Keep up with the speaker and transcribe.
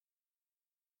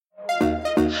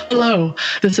Hello,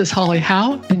 this is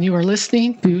Howe, and you are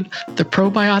listening to The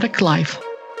Probiotic Life.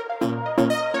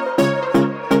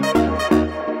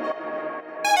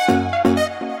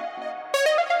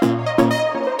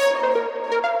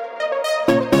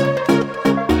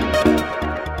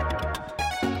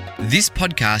 This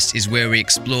podcast is where we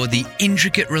explore the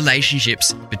intricate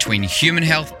relationships between human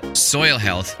health, soil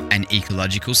health, and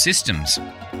ecological systems.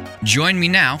 Join me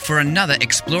now for another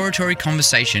exploratory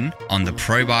conversation on the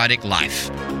probiotic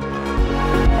life.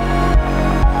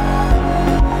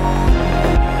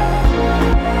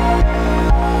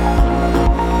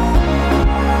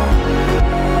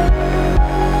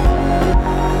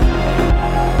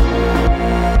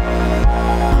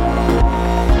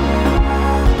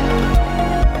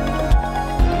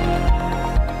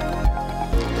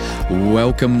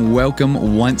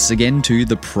 Welcome once again to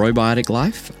The Probiotic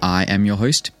Life. I am your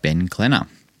host, Ben Klenner.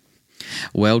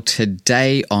 Well,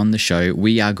 today on the show,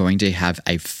 we are going to have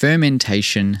a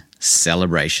fermentation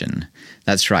celebration.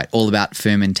 That's right, all about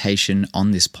fermentation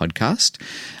on this podcast.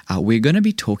 We're going to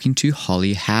be talking to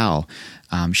Howe.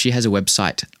 She has a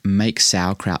website,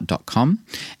 makesauerkraut.com,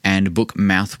 and a book,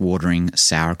 Mouth-Watering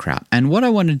Sauerkraut. And what I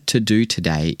wanted to do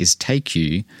today is take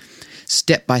you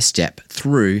step by step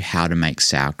through how to make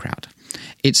sauerkraut.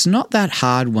 It's not that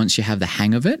hard once you have the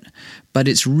hang of it, but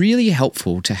it's really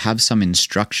helpful to have some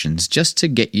instructions just to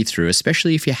get you through,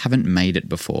 especially if you haven't made it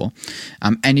before.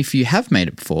 And if you have made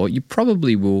it before, you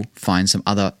probably will find some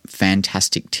other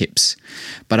fantastic tips.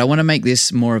 But I want to make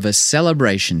this more of a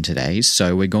celebration today,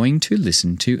 so we're going to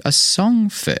listen to a song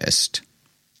first.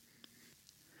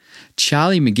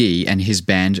 Charlie McGee and his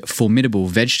band Formidable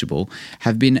Vegetable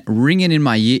have been ringing in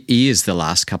my ears the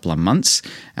last couple of months.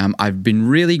 I've been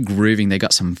really grooving. They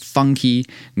got some funky,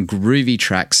 groovy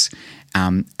tracks.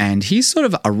 And he's sort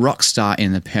of a rock star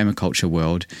in the permaculture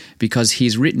world because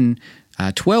he's written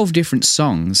 12 different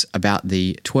songs about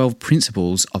the 12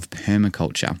 principles of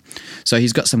permaculture. So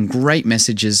he's got some great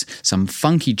messages, some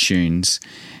funky tunes.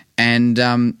 And,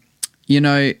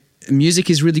 music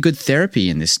is really good therapy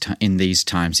in these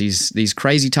times, these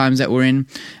crazy times that we're in.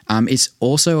 It's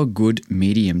also a good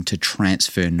medium to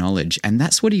transfer knowledge, and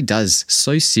that's what he does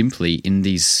so simply in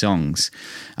these songs.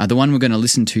 The one we're going to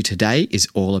listen to today is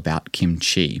all about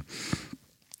kimchi.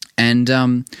 And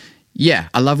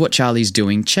I love what Charlie's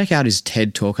doing. Check out his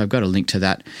TED Talk. I've got a link to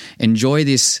that. Enjoy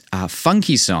this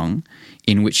funky song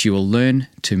in which you will learn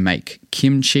to make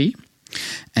kimchi.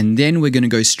 And then we're going to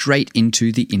go straight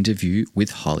into the interview with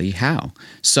Howe.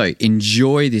 So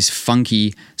enjoy this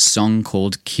funky song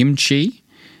called Kimchi,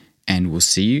 and we'll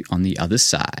see you on the other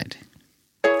side.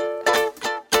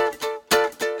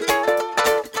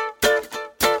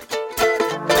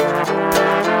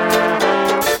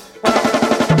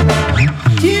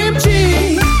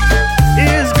 Kimchi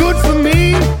is good for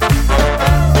me.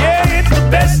 Yeah, it's the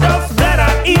best stuff that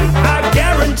I eat, I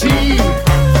guarantee.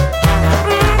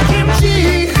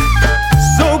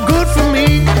 So good for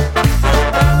me.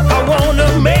 I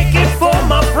wanna make it for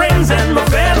my friends and my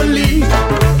family.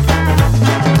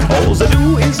 All I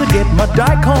do is I get my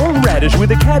daikon radish with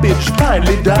the cabbage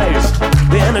finely diced.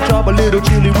 Then I chop a little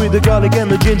chili with the garlic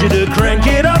and the ginger to crank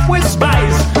it up with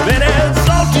spice. Then add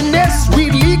saltiness,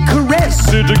 sweetly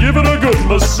caress it to give it a good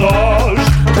massage.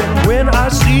 Then when I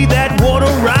see that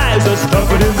water rise, I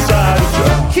stuff it inside a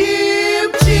jar.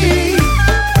 Kimchi,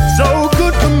 so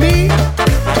good for me.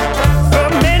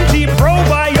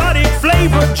 Probiotic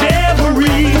flavor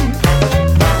jamboree.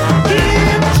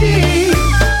 Kimchi,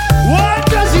 what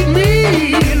does it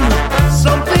mean?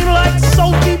 Something like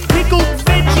salty pickled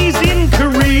veggies in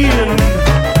Korean.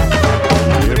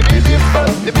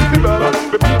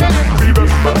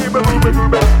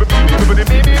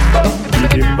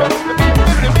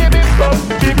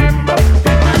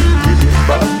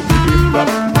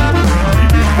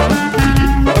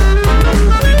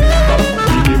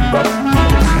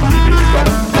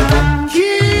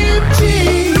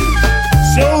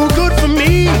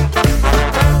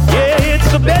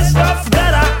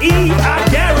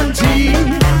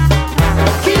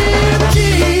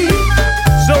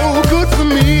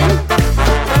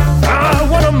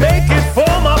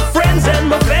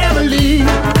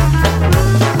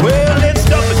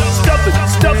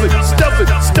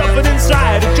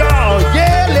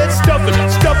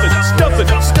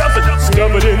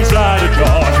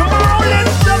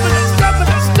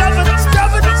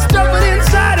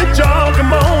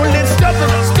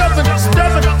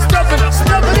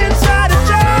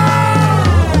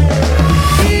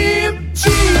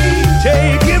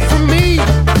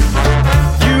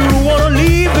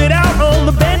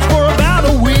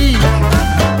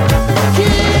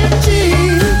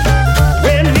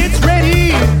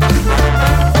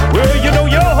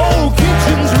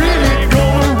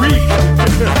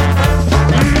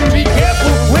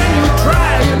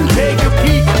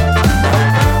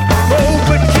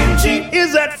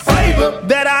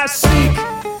 seek.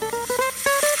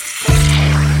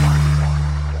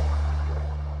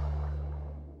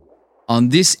 On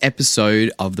this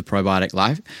episode of The Probiotic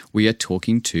Life, we are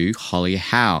talking to Holly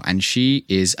Howe, and she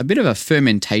is a bit of a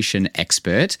fermentation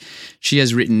expert. She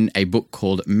has written a book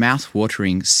called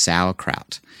Mouth-Watering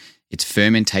Sauerkraut. It's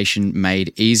fermentation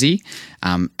made easy,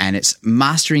 and it's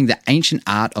mastering the ancient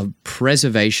art of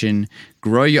preservation,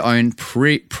 grow your own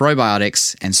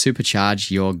probiotics, and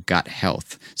supercharge your gut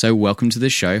health. So welcome to the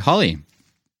show, Holly.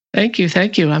 Thank you.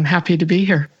 I'm happy to be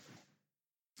here.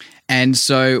 And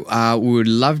so we would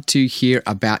love to hear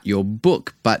about your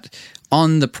book, but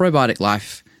on The Probiotic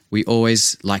Life, we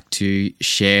always like to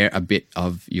share a bit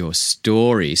of your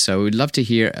story. So we'd love to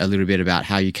hear a little bit about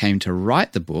how you came to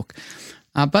write the book,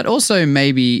 but also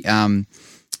maybe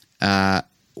where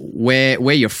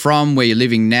you're from, where you're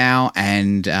living now,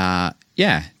 and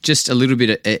just a little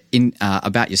bit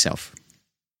about yourself.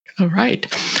 All right.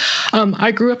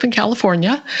 I grew up in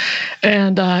California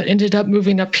and ended up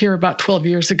moving up here about 12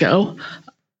 years ago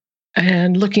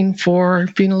and looking for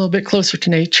being a little bit closer to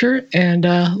nature, and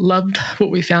loved what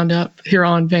we found out here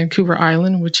on Vancouver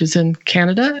Island, which is in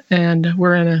Canada. And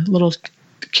we're in a little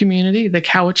community, the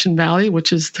Cowichan Valley,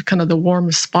 which is kind of the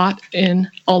warmest spot in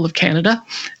all of Canada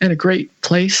and a great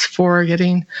place for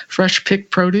getting fresh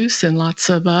picked produce, and lots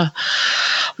of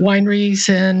wineries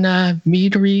and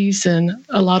meaderies and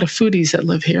a lot of foodies that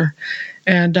live here.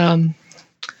 And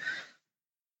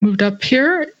moved up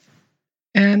here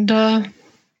and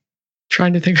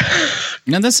trying to think.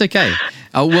 No, that's okay.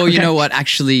 You know what?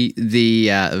 Actually, the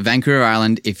Vancouver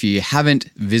Island, if you haven't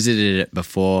visited it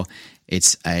before,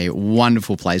 it's a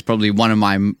wonderful place, probably one of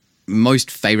my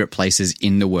most favorite places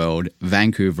in the world,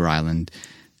 Vancouver Island.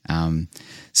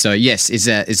 So yes,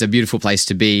 it's a beautiful place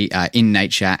to be in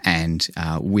nature and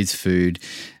with food.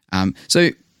 So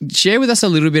share with us a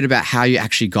little bit about how you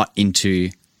actually got into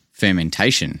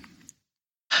fermentation.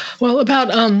 Well,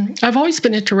 I've always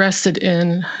been interested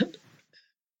in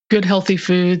good, healthy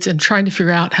foods and trying to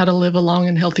figure out how to live a long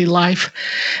and healthy life,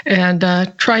 and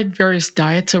tried various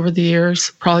diets over the years,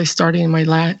 probably starting in my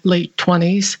late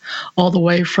 20s, all the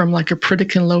way from like a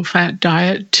Pritikin low-fat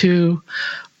diet to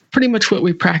pretty much what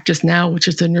we practice now, which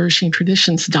is the Nourishing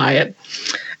Traditions diet.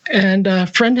 And a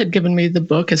friend had given me the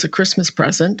book as a Christmas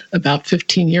present about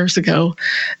 15 years ago,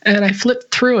 and I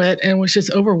flipped through it and was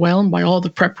just overwhelmed by all the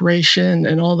preparation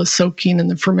and all the soaking and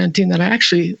the fermenting that I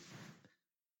actually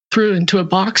threw into a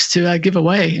box to give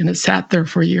away, and it sat there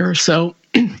for a year or so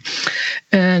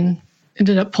and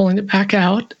ended up pulling it back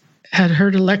out. Had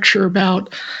heard a lecture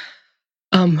about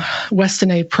Weston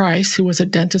A. Price, who was a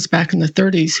dentist back in the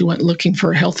 30s, who went looking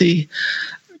for healthy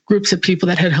groups of people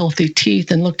that had healthy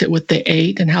teeth and looked at what they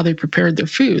ate and how they prepared their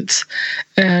foods,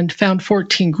 and found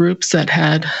 14 groups that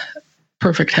had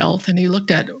perfect health. And he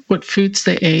looked at what foods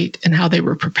they ate and how they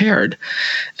were prepared.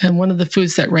 And one of the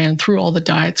foods that ran through all the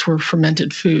diets were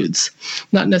fermented foods,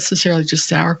 not necessarily just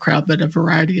sauerkraut, but a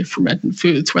variety of fermented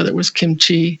foods, whether it was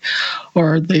kimchi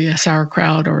or the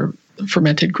sauerkraut or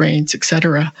fermented grains,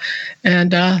 etc.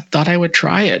 And thought I would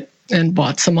try it and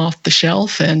bought some off the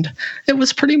shelf. And it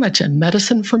was pretty much a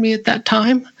medicine for me at that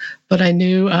time, but I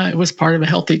knew it was part of a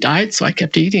healthy diet, so I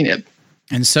kept eating it.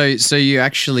 And so you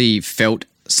actually felt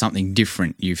something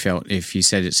different. You felt, if you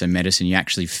said it's a medicine, you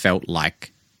actually felt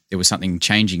like there was something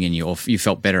changing in you, or you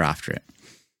felt better after it.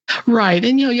 Right.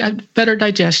 And, you had better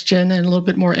digestion and a little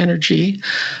bit more energy.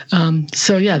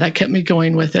 So, that kept me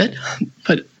going with it.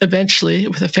 But eventually,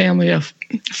 with a family of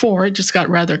 4, it just got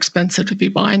rather expensive to be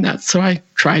buying that. So I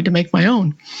tried to make my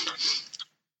own.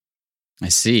 I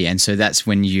see. And so that's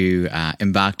when you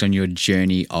embarked on your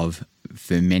journey of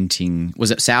fermenting.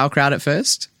 Was it sauerkraut at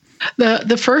first?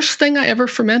 The first thing I ever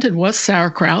fermented was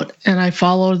sauerkraut, and I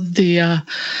followed the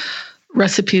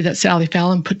recipe that Sally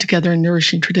Fallon put together in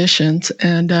Nourishing Traditions,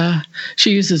 and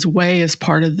she uses whey as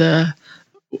part of to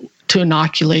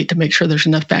inoculate, to make sure there's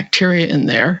enough bacteria in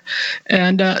there.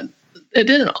 And it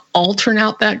didn't all turn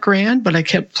out that grand, but I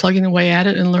kept plugging away at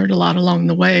it and learned a lot along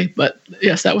the way. But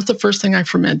yes, that was the first thing I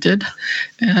fermented.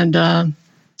 And the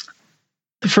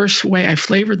first way I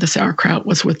flavored the sauerkraut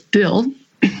was with dill.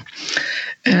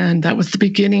 And that was the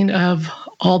beginning of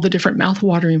all the different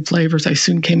mouth-watering flavors I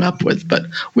soon came up with. But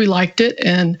we liked it,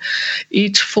 and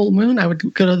each full moon I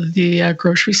would go to the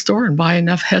grocery store and buy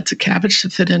enough heads of cabbage to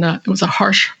fit in it was a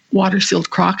harsh water-sealed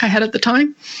crock I had at the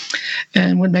time,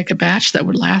 and would make a batch that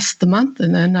would last the month,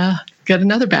 and then get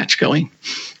another batch going.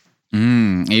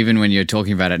 Even when you're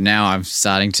talking about it now,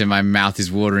 my mouth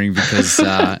is watering because,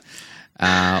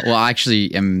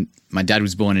 my dad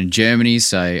was born in Germany,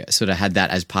 so I sort of had that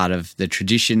as part of the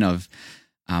tradition of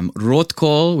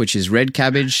Rotkohl, which is red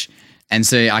cabbage, And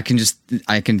so I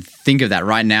can think of that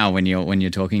right now when you're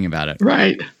talking about it.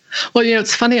 Right. Well,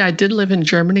 it's funny. I did live in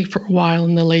Germany for a while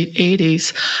in the late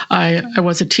 80s. I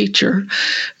was a teacher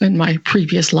in my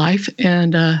previous life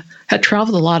and had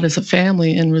traveled a lot as a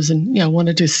family and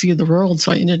wanted to see the world.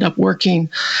 So I ended up working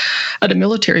at a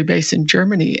military base in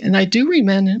Germany. And I do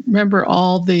remember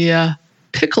all the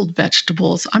pickled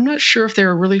vegetables. I'm not sure if they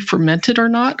were really fermented or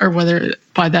not, or whether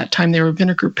by that time they were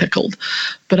vinegar pickled.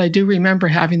 But I do remember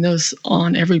having those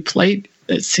on every plate.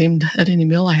 It seemed at any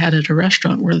meal I had at a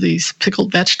restaurant were these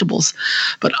pickled vegetables.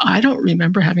 But I don't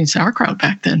remember having sauerkraut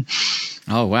back then.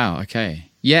 Oh, wow. Okay.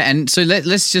 Yeah, and so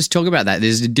let's just talk about that.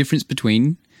 There's a difference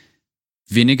between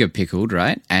vinegar pickled,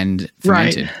 right, and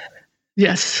fermented. Right.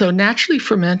 Yes. So naturally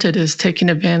fermented is taking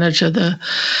advantage of the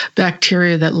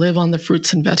bacteria that live on the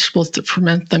fruits and vegetables to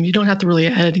ferment them. You don't have to really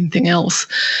add anything else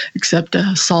except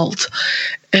salt.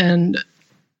 And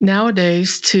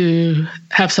nowadays, to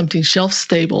have something shelf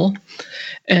stable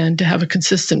and to have a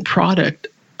consistent product,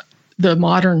 the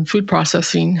modern food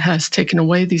processing has taken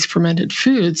away these fermented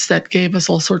foods that gave us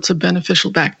all sorts of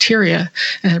beneficial bacteria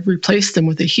and have replaced them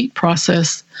with a heat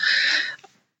process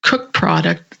cooked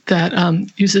product that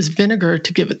uses vinegar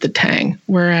to give it the tang,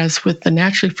 whereas with the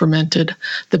naturally fermented,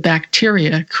 the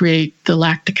bacteria create the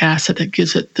lactic acid that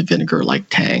gives it the vinegar-like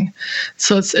tang.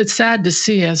 So it's sad to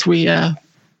see as we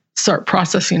start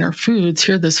processing our foods,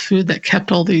 here this food that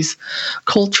kept all these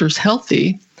cultures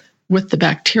healthy with the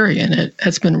bacteria in it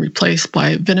has been replaced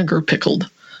by vinegar pickled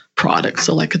products.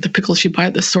 So like the pickles you buy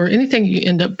at the store, anything you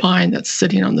end up buying that's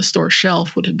sitting on the store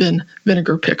shelf would have been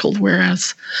vinegar pickled,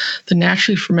 whereas the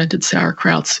naturally fermented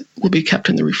sauerkrauts will be kept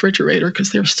in the refrigerator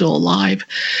because they're still alive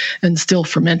and still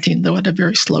fermenting, though at a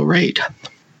very slow rate.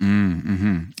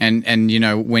 Mm-hmm.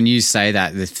 And when you say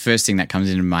that, the first thing that comes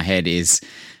into my head is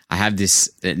I have this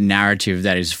narrative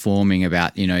that is forming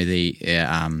about,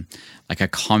 the like a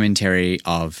commentary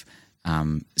of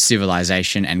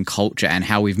civilization and culture and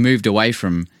how we've moved away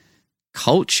from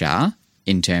culture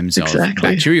in terms of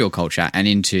bacterial culture and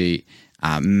into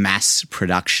mass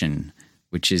production,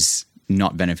 which is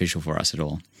not beneficial for us at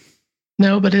all.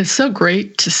 No, but it's so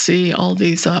great to see all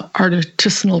these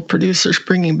artisanal producers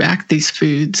bringing back these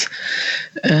foods.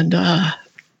 And,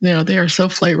 they are so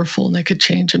flavorful and they could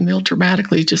change a meal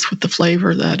dramatically just with the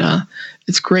flavor that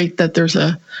it's great that there's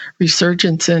a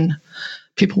resurgence in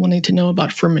people wanting to know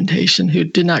about fermentation who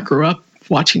did not grow up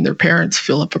watching their parents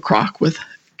fill up a crock with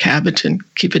cabbage and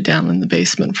keep it down in the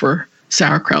basement for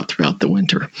sauerkraut throughout the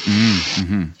winter.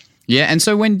 Mm-hmm. Yeah, and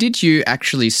so when did you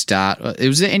actually start?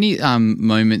 Was there any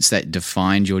moments that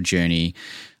defined your journey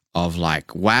of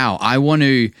like, wow, I want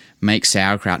to make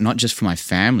sauerkraut not just for my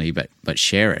family, but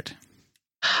share it?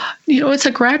 It's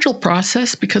a gradual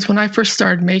process because when I first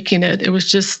started making it, it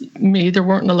was just me. There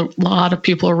weren't a lot of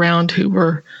people around who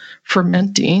were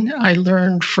fermenting. I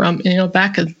learned from,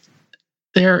 back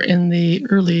there in the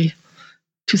early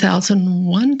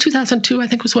 2001, 2002, I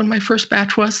think was when my first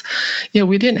batch was.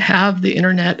 We didn't have the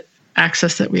internet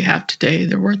access that we have today.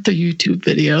 There weren't the YouTube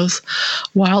videos.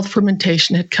 Wild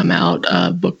Fermentation had come out,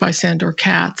 a book by Sandor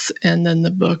Katz, and then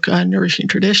the book Nourishing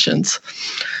Traditions.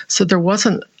 So there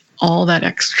wasn't all that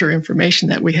extra information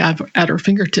that we have at our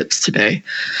fingertips today.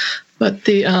 But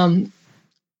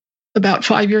about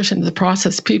 5 years into the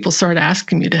process, people started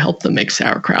asking me to help them make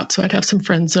sauerkraut. So I'd have some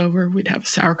friends over, we'd have a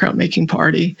sauerkraut making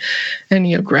party.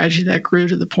 And, gradually that grew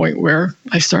to the point where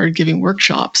I started giving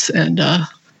workshops and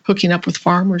hooking up with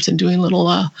farmers and doing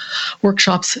little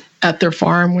workshops at their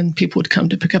farm when people would come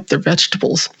to pick up their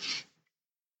vegetables.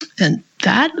 And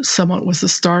that somewhat was the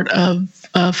start of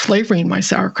flavoring my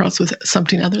sauerkrauts with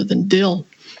something other than dill.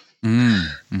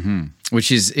 Mm-hmm.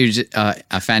 Which is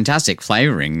a fantastic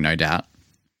flavoring, no doubt.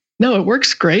 No, it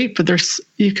works great, but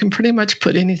you can pretty much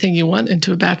put anything you want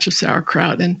into a batch of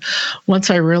sauerkraut. And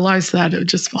once I realized that, it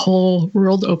just the whole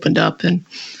world opened up. And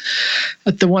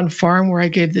at the one farm where I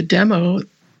gave the demo,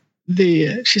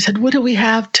 she said, "What do we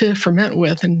have to ferment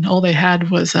with?" And all they had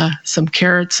was some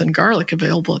carrots and garlic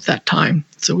available at that time.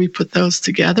 So we put those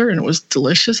together and it was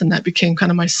delicious. And that became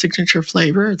kind of my signature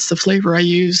flavor. It's the flavor I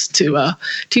use to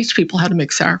teach people how to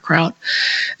make sauerkraut.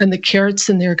 And the carrots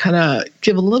in there kind of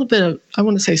give a little bit of, I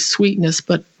want to say sweetness,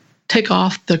 but take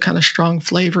off the kind of strong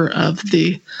flavor of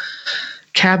the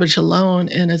cabbage alone.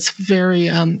 And it's very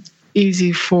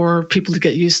easy for people to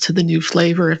get used to the new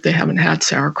flavor if they haven't had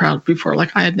sauerkraut before.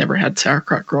 Like I had never had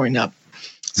sauerkraut growing up.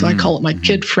 So I call it my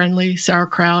kid-friendly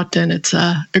sauerkraut, and it's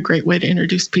a great way to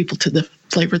introduce people to the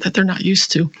flavor that they're not used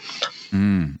to.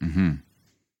 Mm-hmm.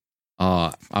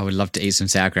 Oh, I would love to eat some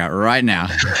sauerkraut right now.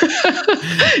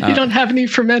 You don't have any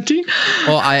fermenting?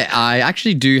 Well, I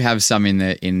actually do have some in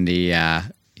the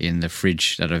in the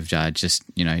fridge that I've just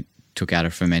took out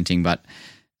of fermenting. But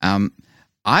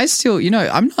I still,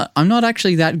 I'm not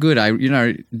actually that good. I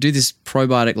do this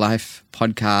Probiotic Life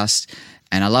podcast,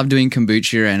 and I love doing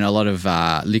kombucha and a lot of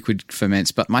liquid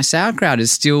ferments. But my sauerkraut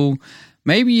is still.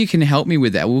 Maybe you can help me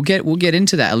with that. We'll get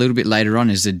into that a little bit later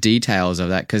on, as the details of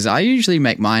that, because I usually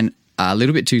make mine a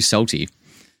little bit too salty.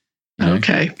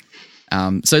 Okay.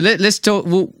 So let's talk.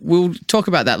 We'll talk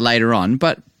about that later on.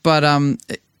 But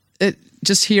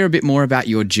just hear a bit more about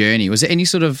your journey. Was there any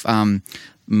sort of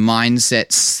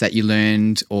mindsets that you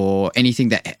learned, or anything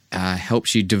that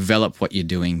helps you develop what you're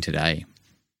doing today?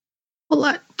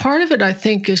 Well, part of it, I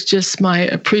think, is just my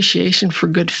appreciation for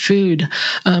good food.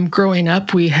 Growing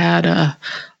up, we had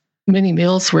many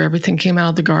meals where everything came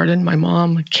out of the garden. My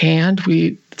mom canned.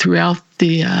 Throughout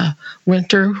the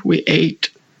winter, we ate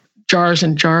jars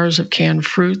and jars of canned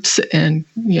fruits and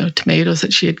tomatoes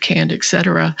that she had canned,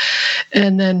 etc.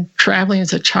 And then traveling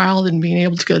as a child and being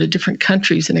able to go to different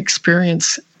countries and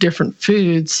experience different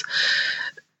foods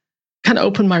kind of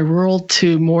opened my world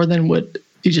to more than what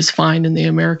you just find in the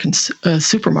American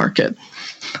supermarket.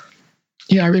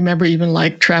 I remember even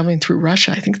traveling through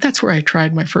Russia. I think that's where I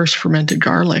tried my first fermented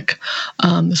garlic.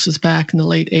 This was back in the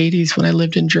late 80s when I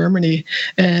lived in Germany,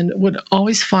 and would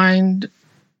always find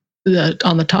that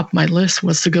on the top of my list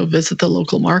was to go visit the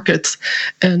local markets.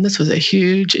 And this was a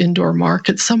huge indoor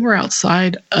market somewhere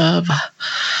outside of, I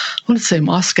want to say,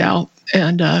 Moscow.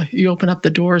 And you open up the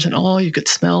doors and all you could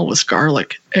smell was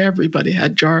garlic. Everybody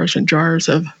had jars and jars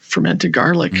of fermented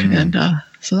garlic. And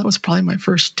so that was probably my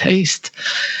first taste.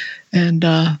 And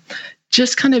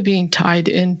just kind of being tied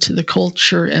into the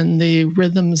culture and the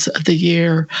rhythms of the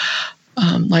year.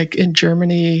 Like in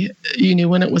Germany, you knew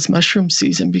when it was mushroom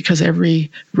season because every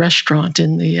restaurant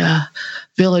in the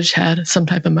village had some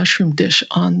type of mushroom dish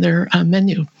on their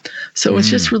menu. So it's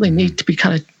just really neat to be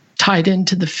kind of tied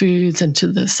into the foods and to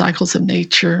the cycles of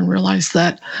nature, and realize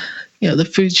that, the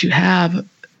foods you have,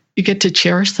 you get to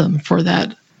cherish them for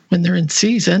that when they're in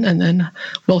season, and then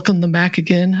welcome them back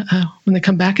again when they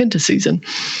come back into season.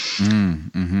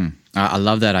 I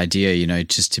love that idea,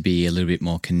 just to be a little bit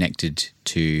more connected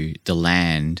to the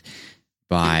land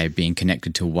by being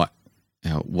connected to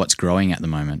what's growing at the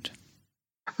moment.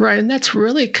 Right, and that's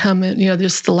really come in,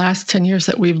 just the last 10 years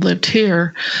that we've lived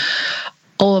here.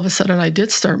 All of a sudden, I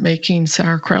did start making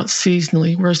sauerkraut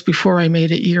seasonally, whereas before I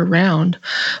made it year-round.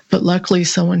 But luckily,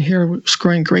 someone here was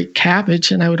growing great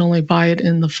cabbage, and I would only buy it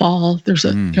in the fall. There's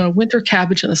a winter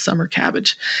cabbage and a summer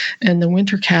cabbage, and the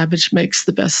winter cabbage makes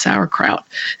the best sauerkraut.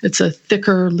 It's a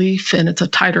thicker leaf, and it's a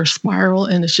tighter spiral,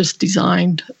 and it's just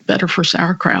designed better for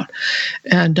sauerkraut.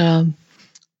 And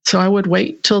so I would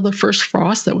wait till the first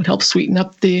frost that would help sweeten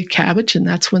up the cabbage, and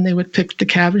that's when they would pick the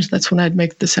cabbage. That's when I'd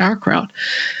make the sauerkraut.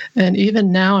 And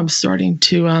even now I'm starting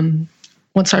to,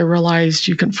 once I realized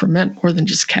you can ferment more than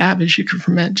just cabbage, you can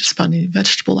ferment just about any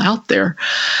vegetable out there.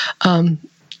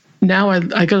 Now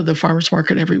I go to the farmer's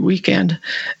market every weekend,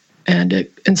 and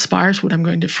it inspires what I'm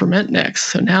going to ferment next.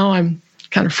 So now I'm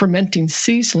kind of fermenting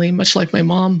seasonally, much like my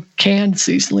mom canned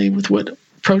seasonally with what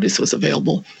produce was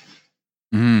available.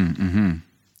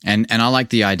 And I like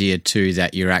the idea too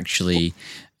that you're actually,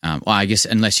 I guess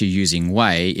unless you're using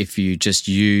whey, if you just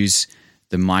use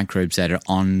the microbes that are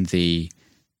on the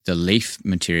leaf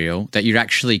material, that you're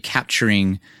actually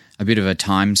capturing a bit of a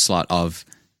time slot of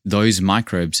those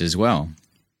microbes as well.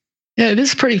 Yeah, it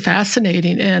is pretty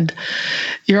fascinating. And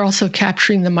you're also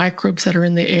capturing the microbes that are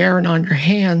in the air and on your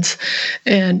hands.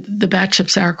 And the batch of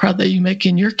sauerkraut that you make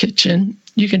in your kitchen,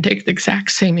 you can take the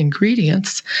exact same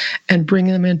ingredients and bring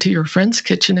them into your friend's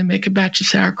kitchen and make a batch of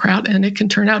sauerkraut, and it can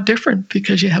turn out different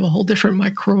because you have a whole different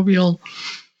microbial,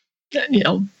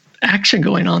 action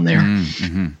going on there.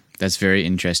 That's very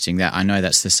interesting. That I know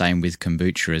that's the same with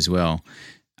kombucha as well.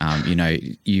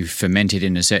 You ferment it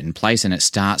in a certain place, and it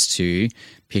starts to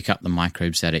pick up the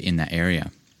microbes that are in that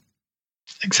area.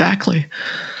 Exactly.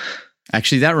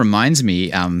 Actually, that reminds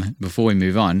me, before we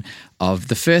move on, of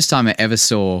the first time I ever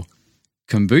saw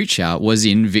kombucha was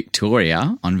in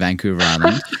Victoria on Vancouver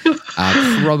Island,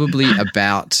 probably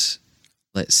about,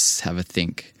 let's have a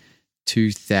think,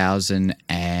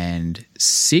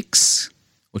 2006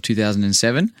 or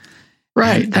 2007.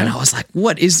 Right. And I was like,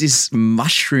 what is this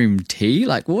mushroom tea?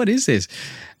 Like, what is this?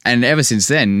 And ever since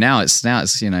then, now it's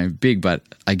big. But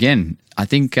again, I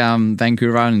think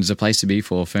Vancouver Island is a place to be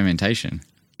for fermentation.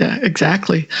 Yeah,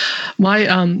 exactly.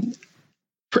 My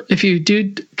if you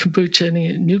do kombucha,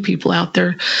 any new people out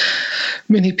there,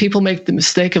 many people make the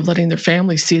mistake of letting their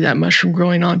family see that mushroom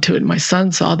growing onto it. My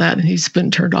son saw that, and he's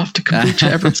been turned off to kombucha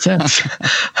ever since.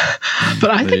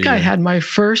 But I think I had my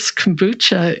first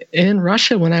kombucha in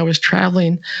Russia when I was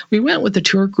traveling. We went with the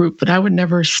tour group, but I would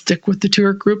never stick with the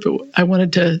tour group. I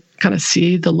wanted to kind of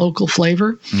see the local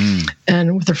flavor.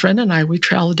 And with a friend and I, we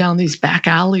traveled down these back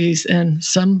alleys, and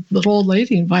some little old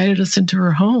lady invited us into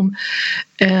her home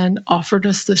and offered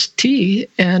us this tea.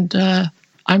 And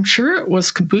I'm sure it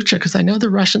was kombucha, because I know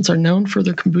the Russians are known for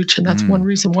their kombucha, and that's one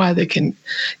reason why they can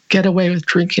get away with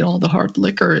drinking all the hard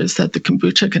liquor, is that the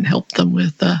kombucha can help them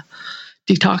with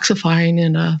detoxifying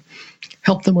and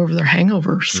help them over their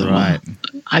hangover. So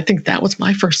I think that was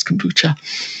my first kombucha.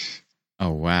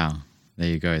 Oh, wow. There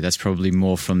you go. That's probably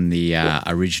more from the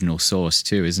original source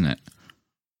too, isn't it?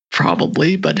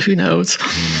 Probably, but who knows?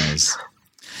 Who knows?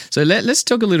 So let's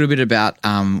talk a little bit about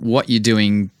what you're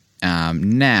doing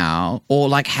now, or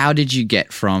like how did you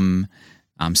get from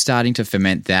starting to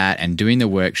ferment that and doing the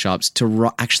workshops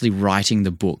to actually writing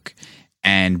the book,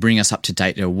 and bring us up to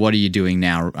date. What are you doing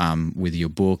now with your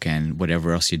book and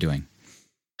whatever else you're doing?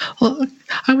 Well,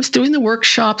 I was doing the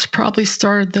workshops, probably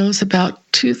started those about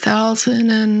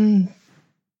 2010.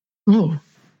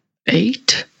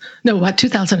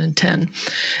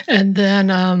 And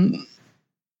then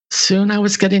soon I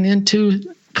was getting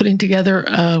into putting together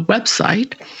a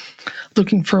website,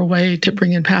 looking for a way to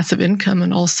bring in passive income,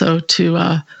 and also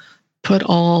to put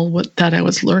all that I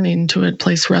was learning to a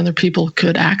place where other people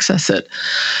could access it.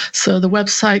 So the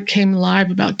website came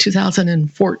live about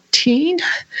 2014.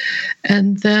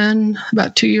 And then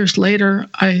about 2 years later,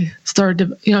 I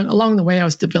started, along the way, I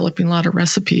was developing a lot of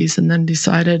recipes, and then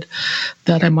decided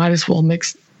that I might as well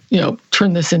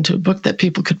turn this into a book that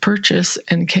people could purchase,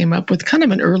 and came up with kind of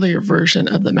an earlier version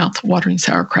of the mouth-watering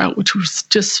sauerkraut, which was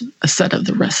just a set of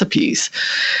the recipes,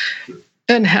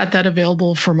 and had that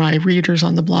available for my readers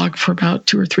on the blog for about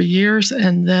 2 or 3 years,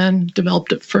 and then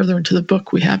developed it further into the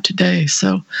book we have today.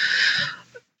 So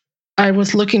I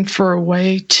was looking for a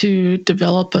way to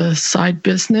develop a side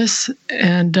business,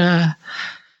 and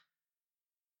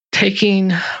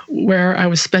taking where I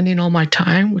was spending all my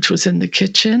time, which was in the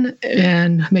kitchen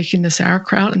and making the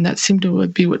sauerkraut, and that seemed to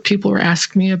be what people were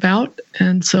asking me about.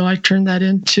 And so I turned that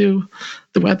into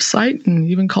the website, and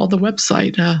even called the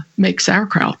website Make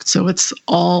Sauerkraut. So it's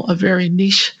all a very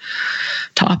niche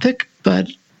topic,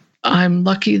 but I'm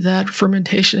lucky that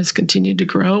fermentation has continued to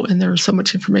grow, and there's so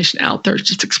much information out there. It's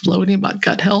just exploding about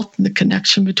gut health and the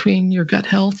connection between your gut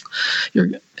health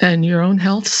and your own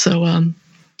health. So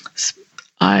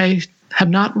I have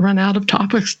not run out of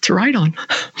topics to write on.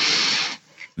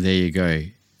 There you go.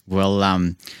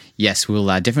 Well, yes, we'll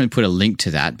definitely put a link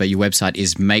to that, but your website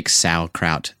is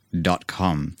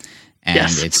makesauerkraut.com,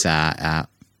 and it's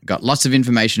got lots of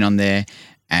information on there,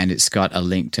 and it's got a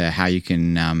link to how you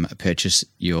can purchase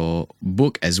your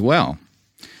book as well.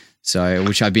 So,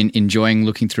 which I've been enjoying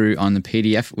looking through on the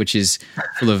PDF, which is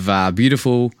full of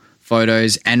beautiful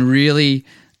photos, and really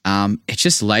it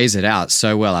just lays it out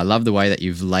so well. I love the way that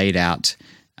you've laid out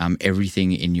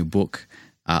everything in your book.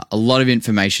 A lot of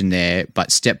information there,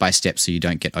 but step by step, so you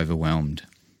don't get overwhelmed.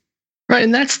 Right,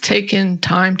 and that's taken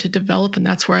time to develop, and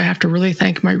that's where I have to really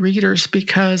thank my readers,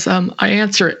 because I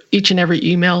answer each and every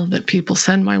email that people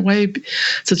send my way.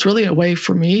 So it's really a way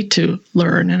for me to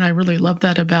learn, and I really love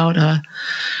that about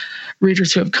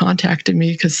readers who have contacted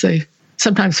me, because they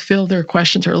sometimes feel their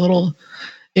questions are a little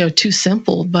too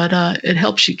simple, but it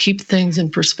helps you keep things in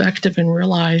perspective and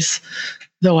realize,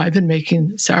 though I've been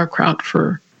making sauerkraut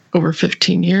for over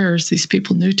 15 years, these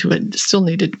people new to it still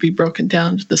needed to be broken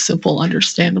down to the simple,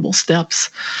 understandable steps.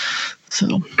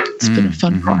 So it's been a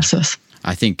fun process.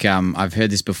 I think I've heard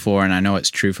this before, and I know it's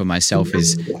true for myself,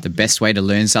 is the best way to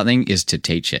learn something is to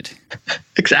teach it.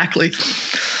 Exactly.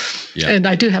 Yeah. And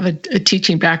I do have a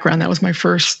teaching background. That was my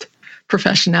first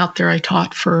profession out there. I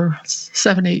taught for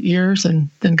 7-8 years, and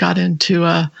then got into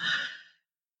a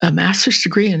master's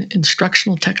degree in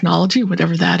instructional technology,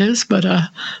 whatever that is. But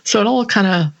so it all kind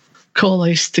of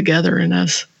coalesced together, and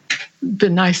has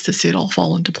been nice to see it all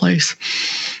fall into place.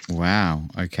 Wow.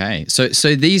 Okay. So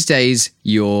these days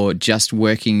you're just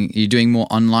working, you're doing more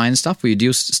online stuff, or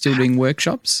you're still doing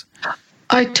workshops?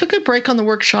 I took a break on the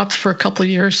workshops for a couple of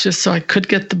years just so I could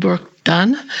get the book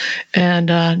done. And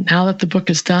now that the book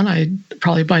is done, I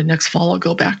probably by next fall I'll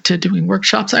go back to doing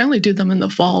workshops. I only do them in the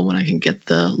fall when I can get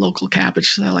the local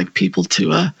cabbage, because I like people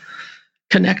to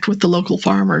connect with the local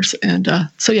farmers. And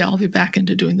so I'll be back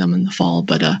into doing them in the fall.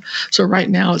 But so right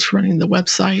now it's running the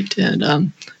website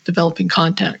and developing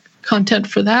content content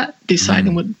for that,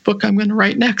 deciding what book I'm going to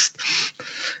write next,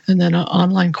 and then an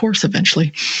online course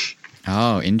eventually.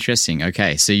 Oh, interesting.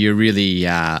 Okay, so you're really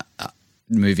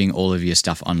moving all of your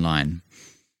stuff online.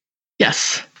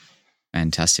 Yes.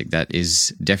 Fantastic. That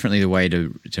is definitely the way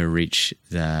to reach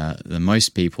the most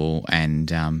people.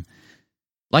 And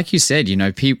like you said,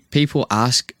 people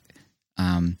ask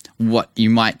what you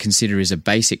might consider is a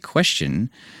basic question,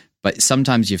 but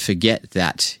sometimes you forget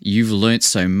that you've learnt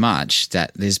so much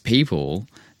that there's people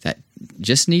that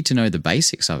just need to know the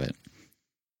basics of it.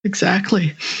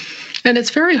 Exactly. And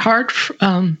it's very hard.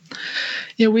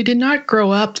 We did not grow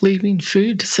up leaving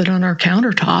food to sit on our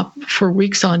countertop for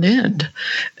weeks on end.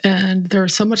 And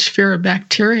there's so much fear of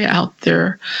bacteria out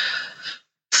there.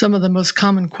 Some of the most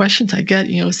common questions I get,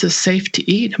 is this safe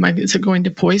to eat? Is it going to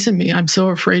poison me? I'm so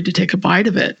afraid to take a bite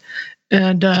of it.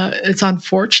 And it's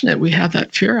unfortunate we have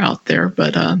that fear out there.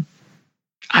 But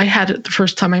I had it the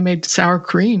first time I made sour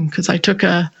cream, because I took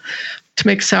to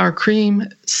make sour cream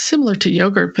similar to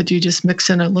yogurt, but you just mix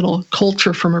in a little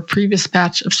culture from a previous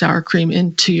batch of sour cream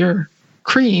into your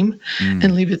cream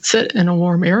and leave it sit in a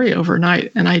warm area overnight.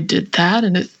 And I did that,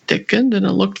 and it thickened and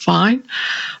it looked fine,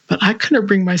 but I couldn't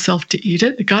bring myself to eat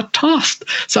it. It got tossed.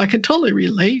 So I can totally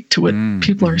relate to what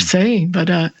people are saying, but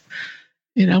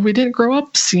we didn't grow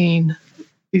up seeing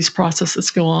these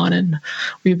processes go on, and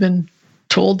we've been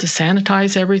told to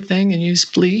sanitize everything and use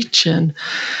bleach, and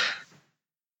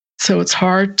so it's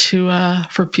hard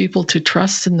for people to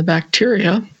trust in the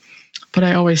bacteria. But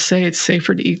I always say it's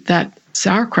safer to eat that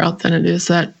sauerkraut than it is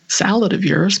that salad of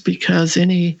yours, because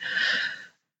any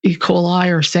E. coli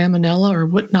or salmonella or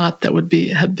whatnot that would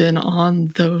have been on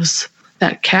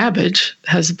that cabbage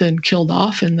has been killed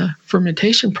off in the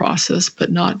fermentation process,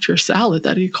 but not your salad.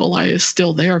 That E. coli is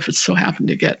still there if it so happened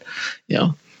to get,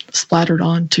 splattered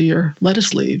onto your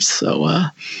lettuce leaves. So,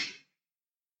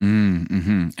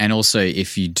 And also,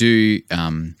 if you do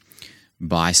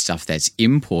buy stuff that's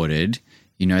imported,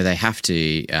 they have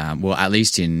to, at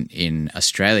least in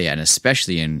Australia, and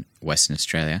especially in Western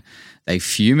Australia, they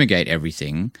fumigate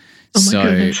everything. Oh my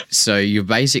goodness. So you've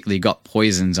basically got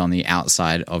poisons on the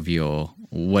outside of your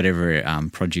whatever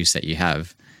produce that you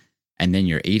have, and then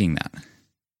you're eating that.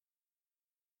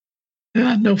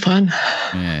 Yeah, no fun.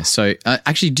 Yeah. So,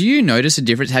 actually, do you notice a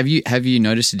difference? Have you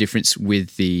noticed a difference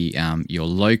with the your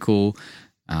local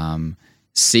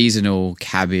seasonal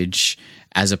cabbage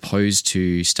as opposed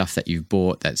to stuff that you've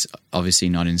bought that's obviously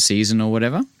not in season or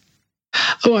whatever?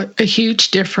 Oh, a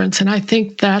huge difference, and I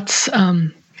think that's.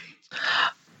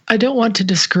 I don't want to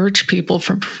discourage people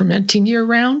from fermenting year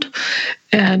round,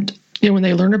 and when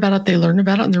they learn about it,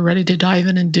 and they're ready to dive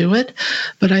in and do it.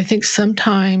 But I think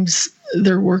sometimes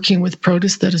they're working with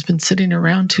produce that has been sitting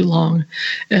around too long,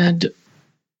 and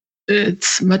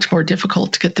it's much more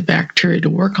difficult to get the bacteria to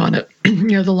work on it.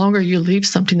 The longer you leave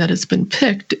something that has been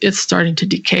picked, it's starting to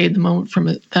decay the moment from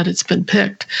it that it's been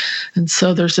picked. And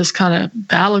so there's this kind of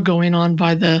battle going on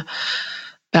by the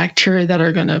bacteria that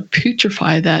are going to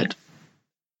putrefy that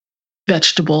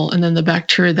vegetable, and then the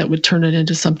bacteria that would turn it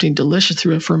into something delicious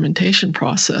through a fermentation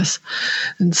process.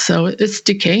 And so it's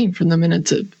decaying from the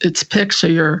minute it's picked. So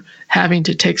you're having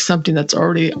to take something that's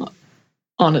already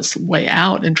on its way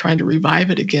out and trying to revive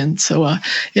it again. So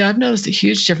I've noticed a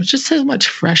huge difference. Just so much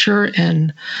fresher,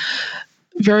 and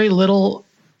very little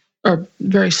or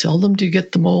very seldom do you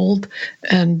get the mold,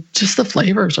 and just the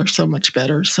flavors are so much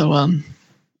better. So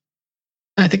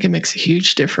I think it makes a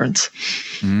huge difference.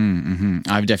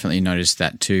 I've definitely noticed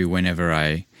that too. Whenever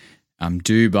I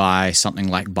do buy something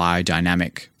like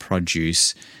biodynamic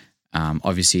produce,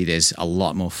 obviously there's a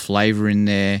lot more flavor in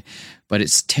there, but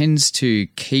it tends to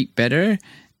keep better.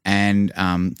 And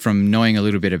from knowing a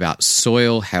little bit about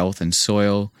soil health and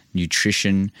soil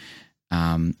nutrition,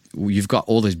 you've got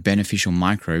all those beneficial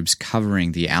microbes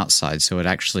covering the outside, so it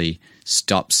actually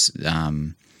stops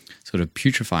sort of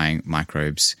putrefying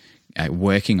microbes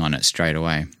working on it straight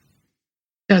away.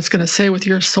 I was going to say, with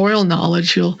your soil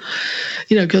knowledge,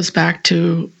 it goes back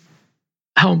to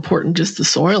how important just the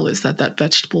soil is that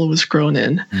vegetable was grown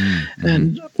in,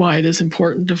 and why it is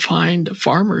important to find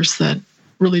farmers that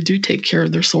really do take care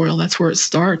of their soil. That's where it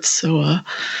starts. So,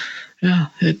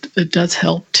 it does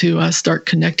help to start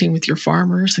connecting with your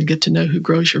farmers and get to know who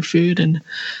grows your food and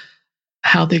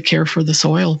how they care for the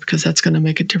soil, because that's going to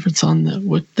make a difference on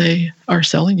what they are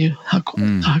selling you, high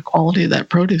quality of that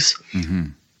produce.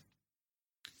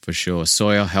 For sure.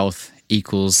 Soil health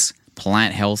equals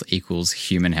plant health equals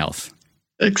human health.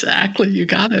 Exactly. You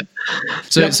got it.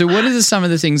 So what are some of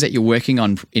the things that you're working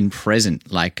on in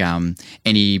present? Like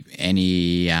any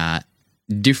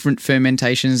different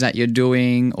fermentations that you're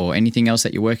doing, or anything else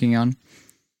that you're working on?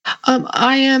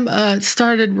 I am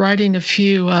started writing a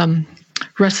few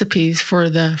recipes for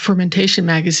the fermentation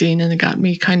magazine, and it got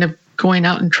me kind of going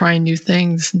out and trying new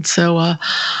things. And so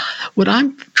what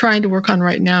I'm trying to work on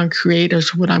right now and create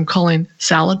is what I'm calling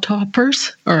salad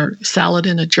toppers, or salad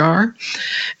in a jar.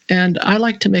 And I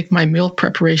like to make my meal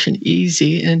preparation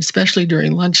easy, and especially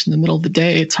during lunch in the middle of the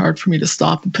day, it's hard for me to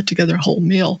stop and put together a whole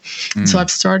meal. So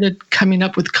I've started coming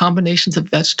up with combinations of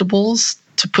vegetables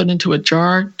to put into a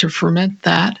jar to ferment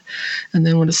that. And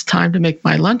then when it's time to make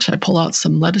my lunch, I pull out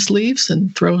some lettuce leaves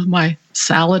and throw my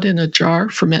salad in a jar,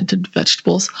 fermented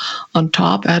vegetables on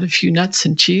top, add a few nuts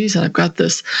and cheese, and I've got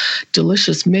this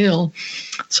delicious meal.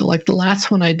 So like the last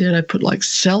one I did, I put like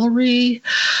celery,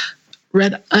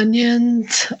 red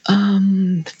onions,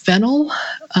 fennel,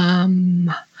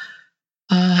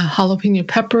 jalapeno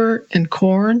pepper, and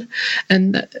corn,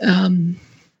 and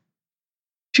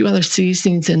few other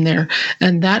seasonings in there.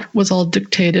 And that was all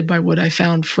dictated by what I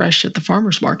found fresh at the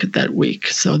farmer's market that week.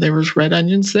 So there was red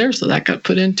onions there, so that got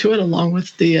put into it along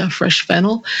with the fresh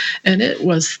fennel. And it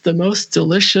was the most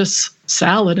delicious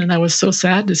salad. And I was so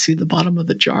sad to see the bottom of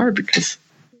the jar because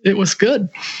it was good.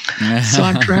 So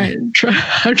I'm trying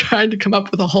to come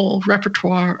up with a whole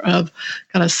repertoire of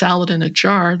kind of salad in a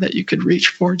jar that you could reach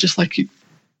for, just like you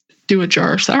do a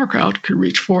jar of sauerkraut, could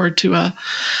reach for to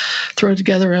throw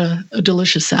together a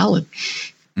delicious salad.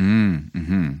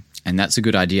 Mm-hmm. And that's a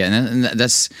good idea. And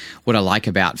that's what I like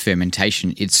about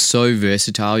fermentation. It's so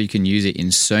versatile. You can use it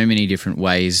in so many different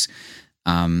ways.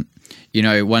 One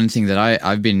thing that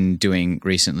I've been doing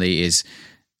recently is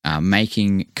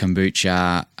making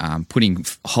kombucha, putting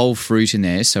whole fruit in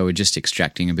there. So we're just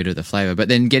extracting a bit of the flavor, but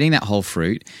then getting that whole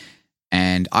fruit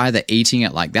and either eating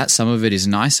it like that. Some of it is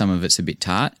nice, some of it's a bit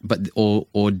tart, or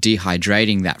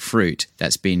dehydrating that fruit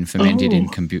that's been fermented in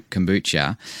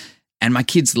kombucha. And my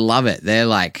kids love it. They're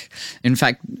like, in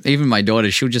fact, even my daughter,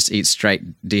 she'll just eat straight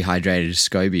dehydrated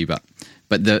SCOBY,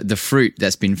 but the fruit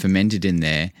that's been fermented in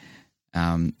there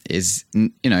is,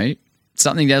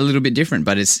 something that's a little bit different,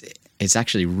 but it's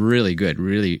actually really good,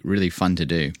 really, really fun to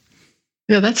do.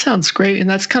 Yeah, that sounds great. And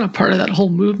that's kind of part of that whole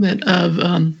movement of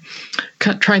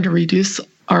trying to reduce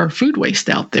our food waste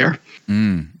out there.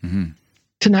 Mm-hmm.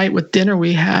 Tonight with dinner,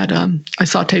 we had, I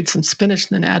sauteed some spinach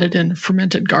and then added in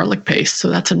fermented garlic paste. So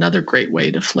that's another great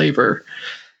way to flavor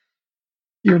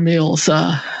your meals.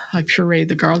 I pureed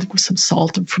the garlic with some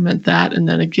salt and ferment that. And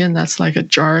then again, that's like a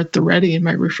jar at the ready in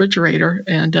my refrigerator.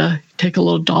 And take a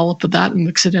little dollop of that and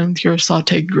mix it in with your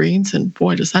sauteed greens. And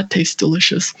boy, does that taste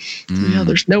delicious. So yeah,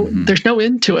 there's no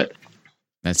end to it.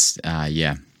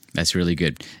 That's really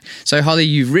good. So Holly,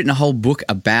 you've written a whole book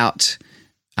about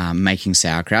making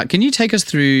sauerkraut. Can you take us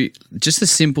through just the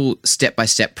simple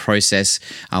step-by-step process?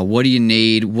 What do you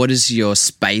need? What does your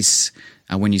space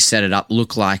when you set it up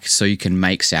look like so you can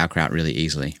make sauerkraut really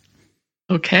easily?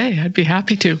 Okay, I'd be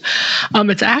happy to.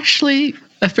 It's actually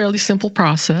a fairly simple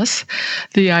process.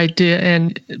 The idea,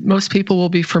 and most people will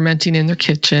be fermenting in their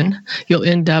kitchen. You'll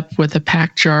end up with a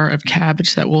packed jar of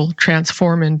cabbage that will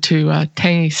transform into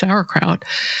tangy sauerkraut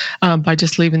by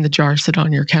just leaving the jar sit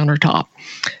on your countertop.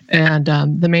 And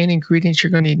the main ingredients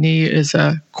you're going to need is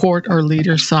a quart or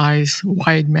liter size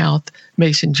wide mouth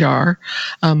mason jar.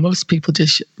 Most people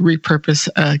just repurpose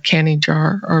a canning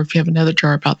jar, or if you have another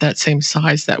jar about that same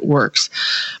size, that works.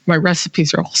 My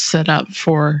recipes are all set up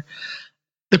for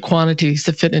the quantities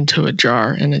to fit into a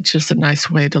jar, and it's just a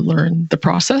nice way to learn the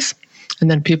process.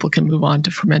 And then people can move on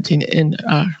to fermenting in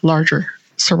a larger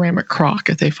ceramic crock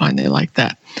if they find they like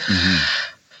that. Mm-hmm.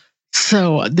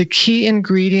 So the key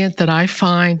ingredient that I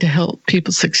find to help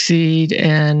people succeed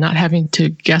and not having to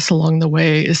guess along the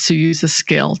way is to use a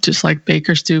scale, just like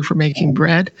bakers do for making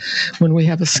bread. When we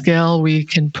have a scale, we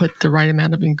can put the right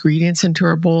amount of ingredients into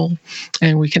our bowl,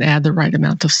 and we can add the right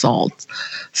amount of salt.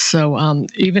 So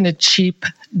even a cheap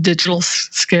digital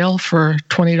scale for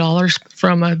 $20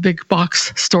 from a big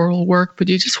box store will work, but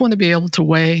you just want to be able to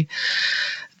weigh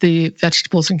the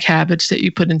vegetables and cabbage that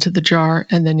you put into the jar,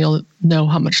 and then you'll know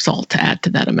how much salt to add to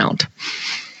that amount.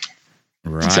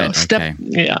 Right.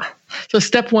 So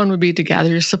step one would be to gather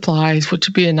your supplies, which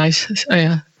would be a nice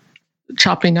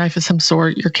chopping knife of some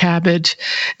sort, your cabbage.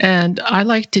 And I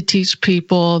like to teach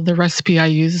people, the recipe I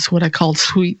use is what I call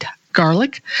sweet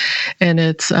garlic, and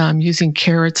it's using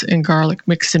carrots and garlic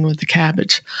mixed in with the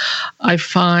cabbage. I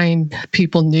find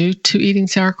people new to eating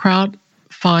sauerkraut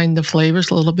find the flavors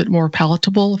a little bit more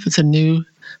palatable if it's a new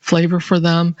flavor for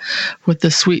them, with the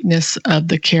sweetness of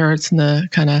the carrots and the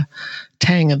kind of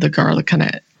tang of the garlic kind of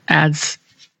adds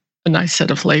a nice set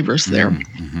of flavors there.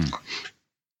 Mm-hmm.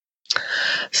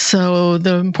 So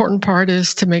the important part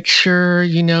is to make sure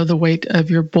you know the weight of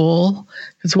your bowl,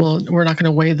 because we're not going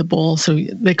to weigh the bowl. So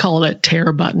they call it a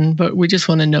tear button, but we just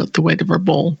want to note the weight of our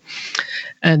bowl.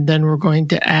 And then we're going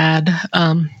to add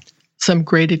some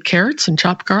grated carrots and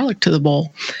chopped garlic to the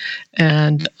bowl.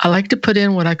 And I like to put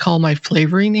in what I call my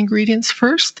flavoring ingredients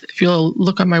first. If you'll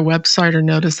look on my website or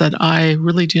notice that I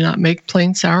really do not make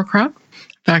plain sauerkraut.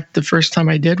 In fact, the first time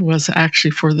I did was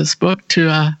actually for this book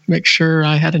to make sure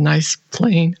I had a nice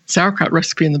plain sauerkraut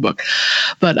recipe in the book.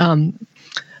 But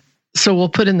so we'll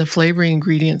put in the flavoring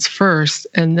ingredients first,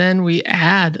 and then we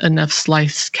add enough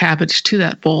sliced cabbage to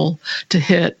that bowl to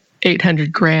hit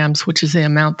 800 grams, which is the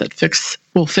amount that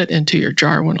will fit into your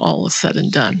jar when all is said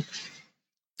and done.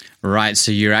 Right,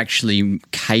 so you're actually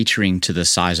catering to the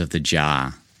size of the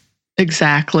jar.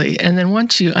 Exactly. And then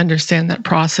once you understand that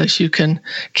process, you can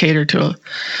cater to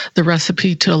the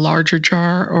recipe to a larger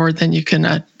jar, or then you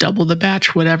can double the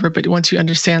batch, whatever. But once you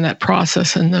understand that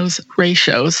process and those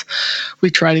ratios,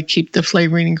 we try to keep the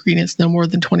flavoring ingredients no more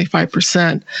than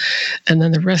 25%, and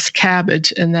then the rest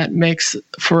cabbage, and that makes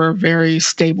for a very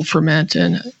stable ferment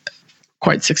and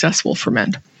quite successful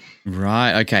ferment.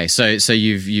 Right. Okay. So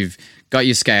you've got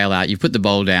your scale out, you put the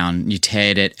bowl down, you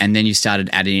tared it, and then you started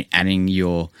adding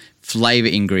your flavor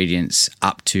ingredients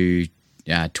up to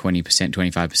 20%,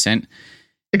 25%.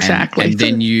 Exactly. And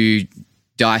then you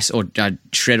dice or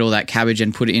shred all that cabbage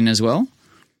and put it in as well?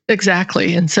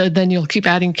 Exactly. And so then you'll keep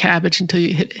adding cabbage until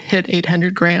you hit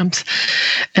 800 grams.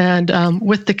 And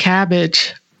with the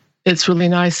cabbage, it's really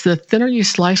nice. The thinner you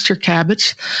slice your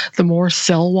cabbage, the more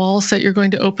cell walls that you're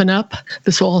going to open up.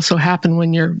 This will also happen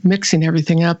when you're mixing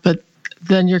everything up, but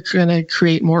then you're going to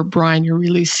create more brine. You're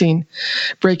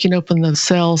breaking open the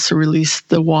cells to release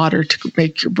the water to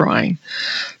make your brine.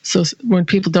 So when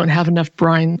people don't have enough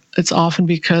brine, it's often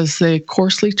because they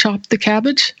coarsely chop the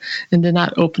cabbage and did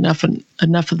not open up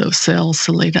enough of those cells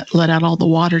to let out all the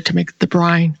water to make the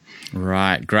brine.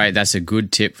 Right, great. That's a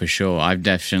good tip for sure. I've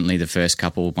definitely, the first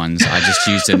couple of ones, I just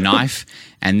used a knife,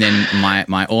 and then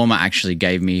my Orma actually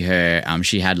gave me her,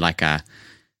 she had like a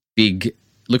big,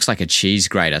 looks like a cheese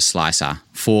grater slicer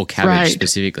for cabbage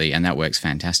specifically, and that works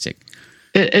fantastic.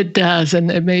 It does,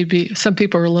 and it may be, some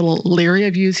people are a little leery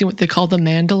of using what they call the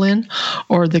mandolin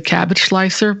or the cabbage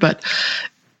slicer, but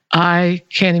I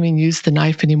can't even use the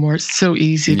knife anymore. It's so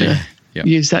easy to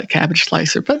use that cabbage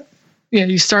slicer, but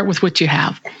you start with what you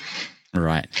have.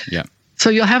 Right, yeah. So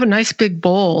you'll have a nice big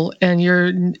bowl, and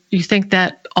you think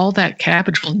that all that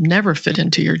cabbage will never fit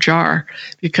into your jar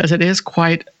because it is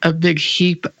quite a big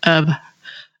heap of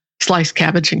sliced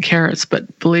cabbage and carrots,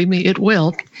 but believe me, it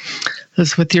will.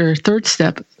 Because with your third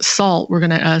step, salt, we're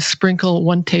going to sprinkle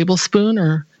 1 tablespoon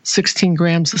or 16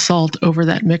 grams of salt over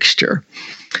that mixture.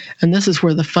 And this is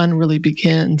where the fun really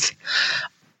begins.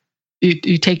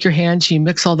 You take your hands, you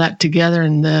mix all that together,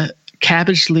 and the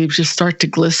cabbage leaves just start to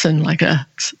glisten like a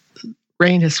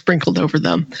rain has sprinkled over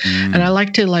them. And I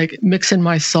like to mix in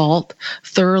my salt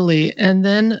thoroughly, and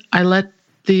then I let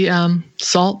the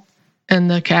salt and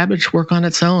the cabbage work on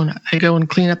its own. I go and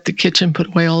clean up the kitchen, put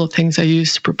away all the things I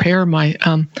use to prepare my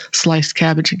sliced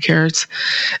cabbage and carrots,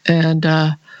 and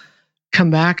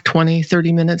come back 20,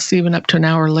 30 minutes, even up to an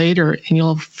hour later, and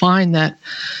you'll find that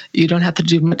you don't have to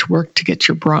do much work to get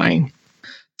your brine.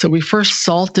 So we first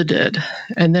salted it,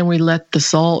 and then we let the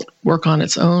salt work on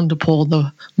its own to pull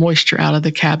the moisture out of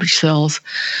the cabbage cells.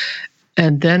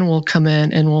 And then we'll come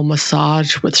in and we'll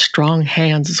massage with strong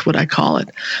hands, is what I call it.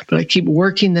 But I keep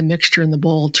working the mixture in the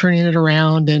bowl, turning it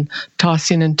around and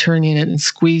tossing and turning it and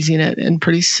squeezing it. And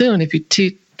pretty soon, if you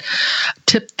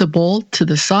tip the bowl to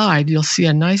the side, you'll see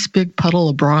a nice big puddle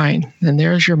of brine. And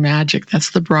there's your magic.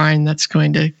 That's the brine that's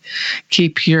going to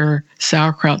keep your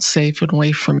sauerkraut safe and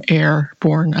away from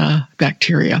airborne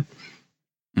bacteria.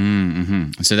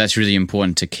 Mm-hmm. So that's really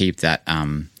important to keep that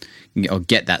or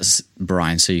get that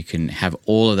brine so you can have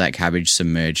all of that cabbage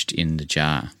submerged in the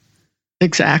jar.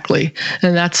 Exactly.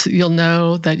 And you'll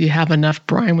know that you have enough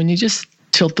brine when you just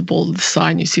tilt the bowl to the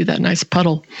side and you see that nice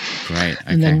puddle. Great. Okay.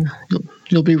 And then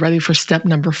you'll be ready for step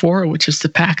number 4, which is to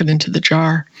pack it into the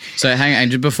jar. So hang on,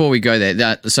 just before we go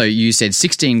there, so you said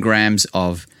 16 grams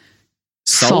of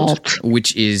salt,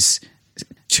 which is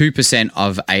 2%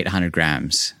 of 800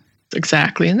 grams.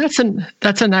 Exactly. And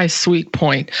that's a nice sweet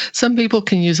point. Some people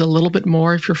can use a little bit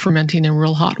more if you're fermenting in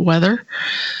real hot weather.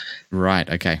 Right.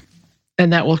 Okay.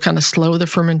 And that will kind of slow the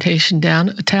fermentation down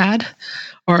a tad.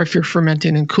 Or if you're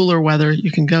fermenting in cooler weather,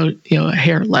 you can go, a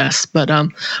hair less. But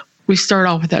we start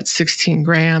off with that 16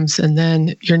 grams, and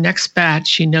then your next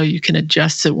batch, you can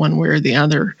adjust it one way or the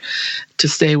other to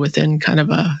stay within kind of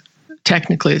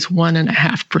technically it's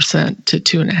 1.5% to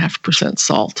 2.5%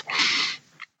 salt.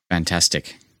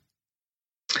 Fantastic.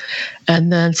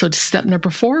 And then, so step number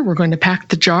 4, we're going to pack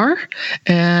the jar.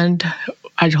 And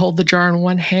I hold the jar in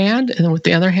one hand, and then with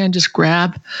the other hand, just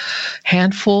grab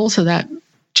handfuls of that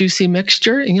juicy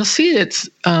mixture. And you'll see it's,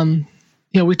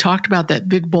 we talked about that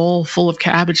big bowl full of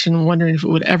cabbage and wondering if it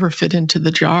would ever fit into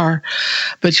the jar.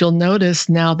 But you'll notice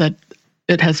now that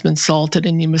it has been salted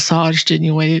and you massaged it and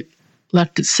you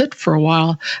left it sit for a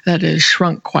while, that it has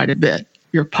shrunk quite a bit.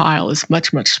 Your pile is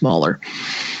much, much smaller.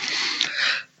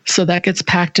 So that gets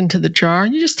packed into the jar,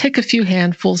 and you just take a few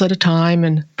handfuls at a time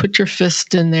and put your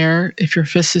fist in there. If your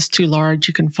fist is too large,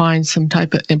 you can find some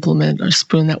type of implement or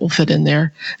spoon that will fit in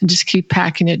there, and just keep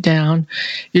packing it down.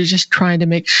 You're just trying to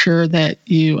make sure that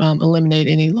you eliminate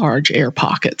any large air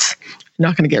pockets. You're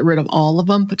not going to get rid of all of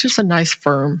them, but just a nice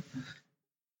firm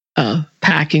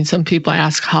packing. Some people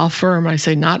ask how firm. I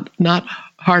say not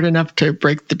hard enough to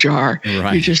break the jar.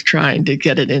 Right. You're just trying to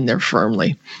get it in there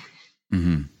firmly.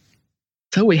 Mm-hmm.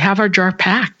 So we have our jar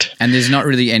packed. And there's not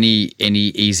really any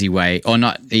easy way, or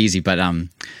not easy, but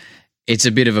it's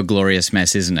a bit of a glorious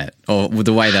mess, isn't it? Or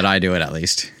the way that I do it, at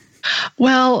least.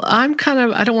 Well, I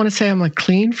don't want to say I'm a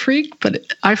clean freak, but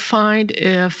I find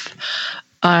if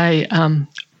I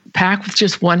pack with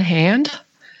just one hand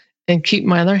and keep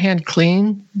my other hand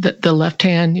clean, the left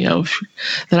hand,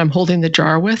 that I'm holding the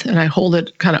jar with, and I hold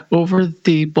it kind of over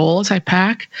the bowl as I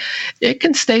pack, it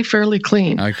can stay fairly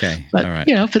clean. Okay. But, all right.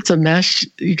 If it's a mess,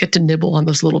 you get to nibble on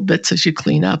those little bits as you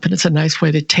clean up, and it's a nice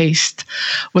way to taste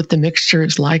what the mixture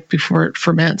is like before it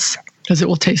ferments, because it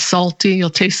will taste salty. You'll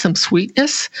taste some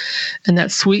sweetness, and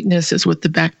that sweetness is what the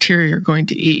bacteria are going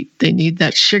to eat. They need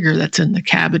that sugar that's in the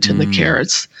cabbage and the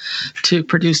carrots to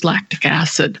produce lactic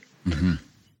acid. Mm-hmm.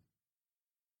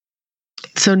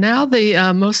 So now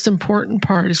the most important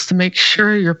part is to make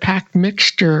sure your packed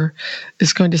mixture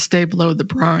is going to stay below the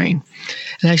brine.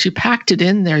 And as you packed it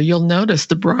in there, you'll notice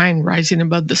the brine rising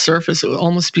above the surface. It will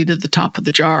almost be to the top of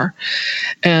the jar.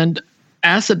 And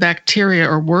as the bacteria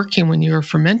are working when you are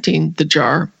fermenting the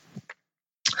jar,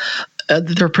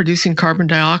 they're producing carbon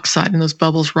dioxide, and those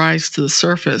bubbles rise to the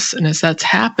surface. And as that's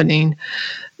happening,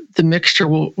 the mixture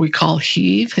we call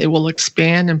heave. It will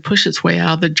expand and push its way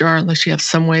out of the jar unless you have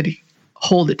some way to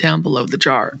hold it down below the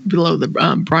jar, below the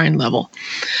brine level.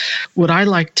 What I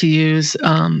like to use,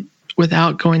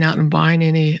 without going out and buying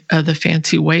any of the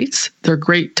fancy weights, they're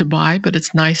great to buy, but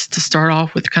it's nice to start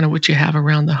off with kind of what you have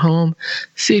around the home.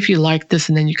 See if you like this,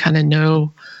 and then you kind of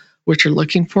know what you're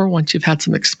looking for once you've had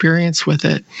some experience with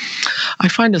it. I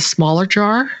find a smaller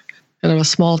jar, kind of a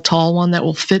small, tall one that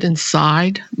will fit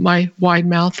inside my wide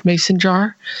mouth mason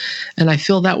jar, and I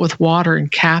fill that with water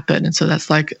and cap it. And so that's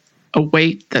like a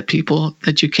weight that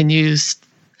you can use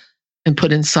and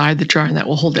put inside the jar, and that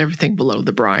will hold everything below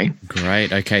the brine.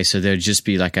 Great. Okay, so there'd just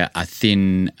be like a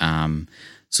thin,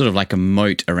 sort of like a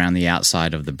moat around the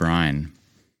outside of the brine.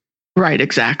 Right,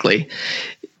 exactly.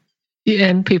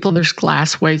 And there's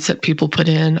glass weights that people put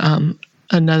in.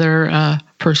 Another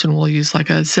person will use like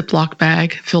a Ziploc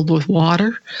bag filled with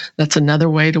water. That's another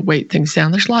way to weight things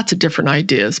down. There's lots of different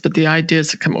ideas, but the idea is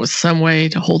to come up with some way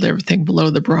to hold everything below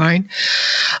the brine.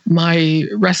 My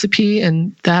recipe,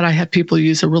 and that I have people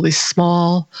use a really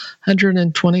small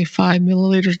 125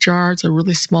 milliliter jar. It's a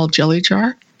really small jelly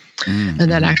jar. Mm-hmm.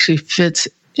 And that actually fits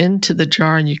into the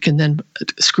jar, and you can then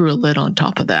screw a lid on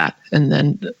top of that. And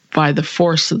then by the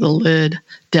force of the lid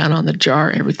down on the jar,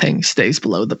 everything stays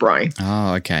below the brine.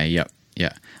 Oh, okay. Yep.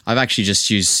 Yeah. I've actually just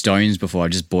used stones before. I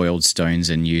just boiled stones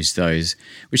and used those,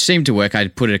 which seemed to work.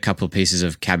 I'd put a couple of pieces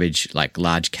of cabbage, like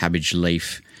large cabbage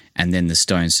leaf, and then the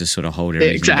stones to sort of hold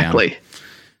everything down. Exactly.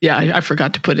 Yeah, I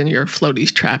forgot to put in your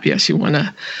floaties trap. Yes, you want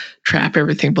to trap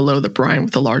everything below the brine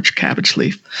with a large cabbage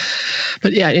leaf.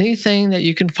 But yeah, anything that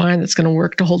you can find that's going to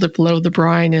work to hold it below the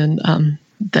brine, and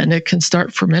then it can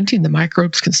start fermenting. The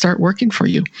microbes can start working for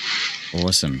you.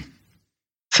 Awesome.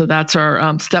 So that's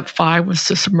our step 5, was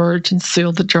to submerge and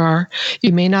seal the jar.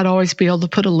 You may not always be able to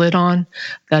put a lid on.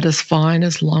 That is fine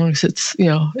as long as it's,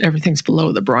 everything's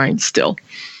below the brine still.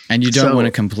 And you don't want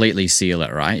to completely seal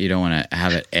it, right? You don't want to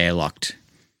have it airlocked.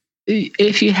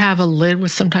 If you have a lid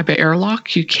with some type of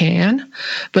airlock, you can.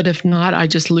 But if not, I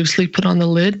just loosely put on the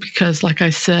lid because, like I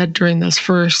said, during those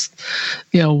first,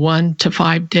 1 to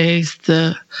 5 days,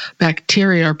 the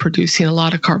bacteria are producing a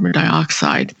lot of carbon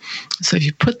dioxide. So if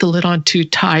you put the lid on too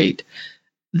tight,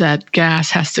 that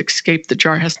gas has to escape the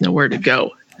jar, has nowhere to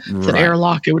go. It's an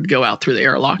airlock, it would go out through the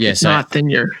airlock. Yeah, if not,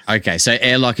 then you're... Okay, so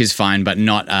airlock is fine, but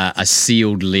not a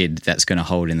sealed lid that's going to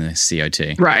hold in the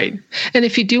CO2. Right. And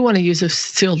if you do want to use a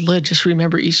sealed lid, just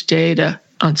remember each day to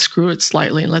unscrew it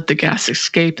slightly and let the gas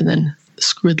escape, and then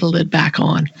screw the lid back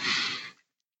on.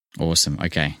 Awesome.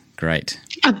 Okay, great.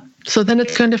 So then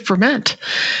it's going to ferment.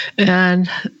 And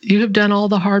you have done all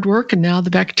the hard work, and now the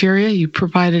bacteria, you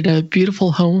provided a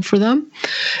beautiful home for them,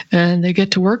 and they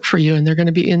get to work for you. And they're going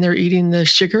to be in there eating the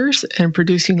sugars and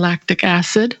producing lactic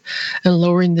acid and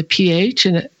lowering the pH.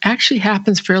 And it actually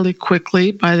happens fairly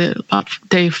quickly. By about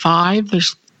day 5,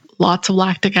 there's lots of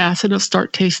lactic acid. It'll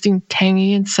start tasting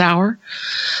tangy and sour.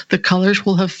 The colors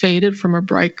will have faded from a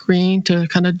bright green to a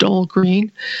kind of dull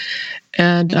green.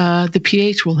 And the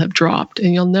pH will have dropped,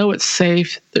 and you'll know it's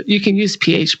safe. You can use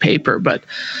pH paper, but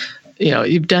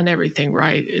you've done everything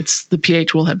right. The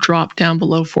pH will have dropped down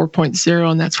below 4.0,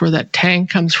 and that's where that tang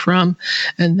comes from.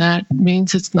 And that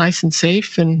means it's nice and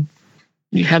safe, and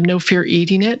you have no fear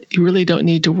eating it. You really don't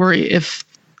need to worry. If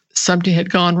something had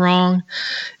gone wrong,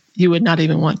 you would not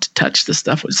even want to touch the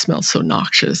stuff. It would smell so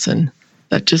noxious, and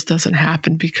that just doesn't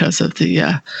happen because of the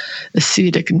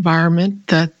acidic environment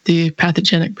that the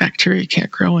pathogenic bacteria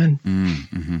can't grow in.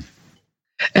 Mm-hmm.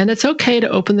 And it's okay to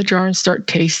open the jar and start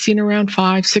tasting around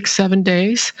 5, 6, 7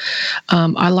 days.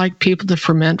 I like people to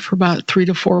ferment for about 3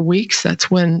 to 4 weeks.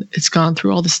 That's when it's gone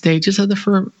through all the stages of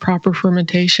the proper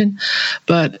fermentation.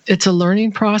 But it's a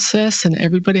learning process, and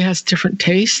everybody has different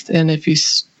tastes. And if you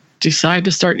decide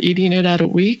to start eating it at a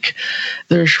week,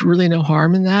 there's really no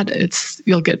harm in that.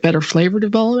 You'll get better flavor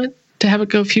development to have it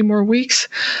go a few more weeks,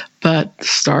 but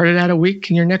start it at a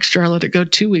week. In your next jar, let it go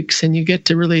 2 weeks, and you get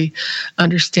to really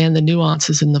understand the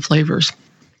nuances in the flavors.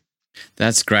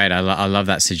 That's great. I love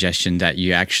that suggestion that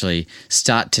you actually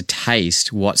start to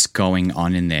taste what's going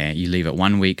on in there. You leave it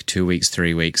 1 week, 2 weeks,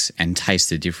 3 weeks, and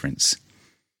taste the difference.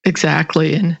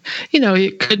 Exactly. And,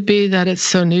 it could be that it's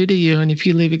so new to you, and if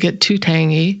you leave it get too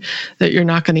tangy that you're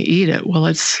not going to eat it. Well,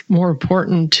 it's more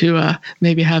important to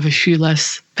maybe have a few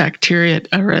less bacteria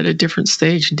or at a different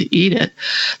stage and to eat it.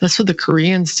 That's what the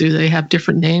Koreans do. They have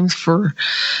different names for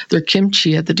their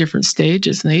kimchi at the different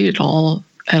stages, and they eat it all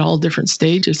at all different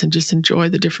stages and just enjoy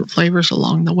the different flavors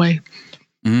along the way.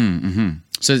 Mm-hmm.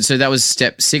 So that was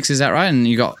step 6, is that right? And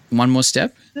you got one more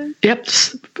step? Yep.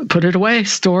 Put it away,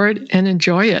 store it, and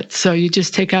enjoy it. So you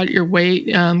just take out your weight,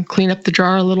 clean up the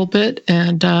jar a little bit,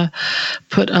 and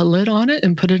put a lid on it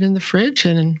and put it in the fridge.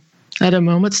 And at a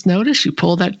moment's notice, you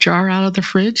pull that jar out of the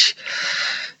fridge,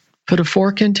 put a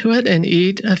fork into it, and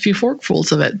eat a few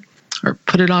forkfuls of it. Or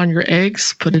put it on your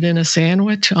eggs, put it in a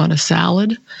sandwich, on a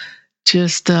salad.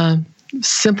 Just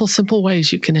simple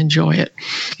ways you can enjoy it.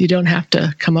 You don't have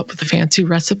to come up with a fancy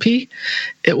recipe.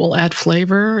 It will add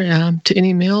flavor to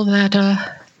any meal that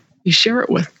you share it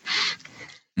with.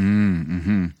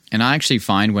 Mm-hmm. And I actually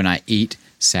find when I eat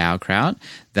sauerkraut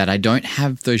that I don't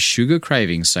have those sugar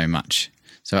cravings so much.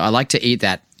 So I like to eat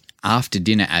that after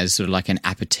dinner as sort of like an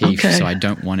aperitif, so I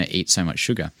don't want to eat so much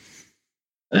sugar.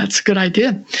 That's a good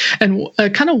idea. And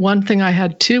kind of one thing I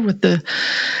had too with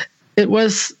it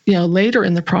was, later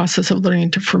in the process of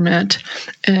learning to ferment.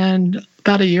 And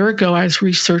about a year ago, I was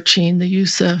researching the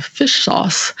use of fish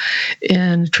sauce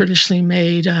in traditionally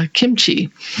made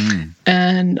kimchi.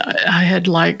 And I had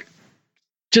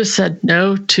just said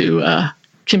no to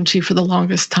kimchi for the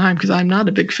longest time because I'm not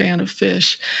a big fan of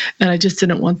fish, and I just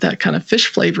didn't want that kind of fish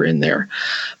flavor in there.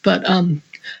 But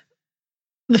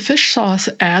the fish sauce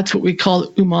adds what we call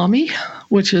umami,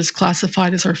 which is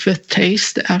classified as our 5th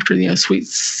taste after sweet,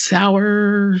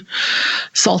 sour,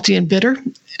 salty, and bitter.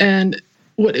 And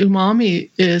what umami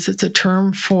is, it's a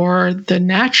term for the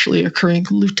naturally occurring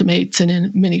glutamates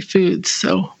in many foods.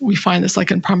 So we find this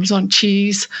like in Parmesan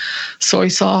cheese, soy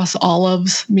sauce,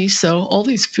 olives, miso, all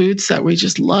these foods that we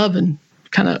just love and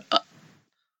kind of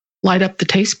light up the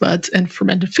taste buds, and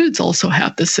fermented foods also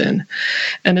have this in.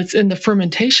 And it's in the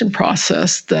fermentation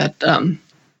process that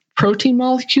protein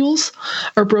molecules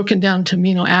are broken down to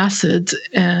amino acids,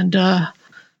 and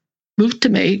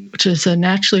glutamate, which is a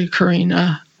naturally occurring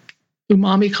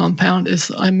umami compound, is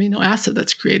amino acid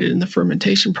that's created in the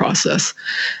fermentation process.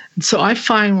 And so I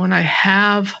find when I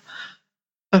have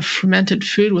a fermented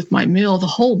food with my meal, the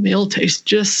whole meal tastes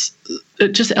just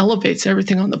elevates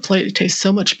everything on the plate. It tastes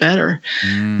so much better.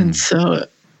 And so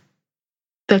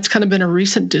that's kind of been a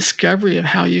recent discovery of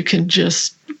how you can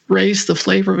just raise the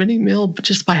flavor of any meal, but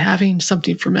just by having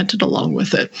something fermented along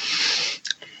with it.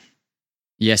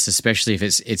 Yes, especially if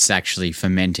it's actually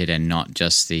fermented and not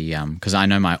just the because I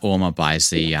know my Oma buys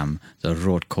the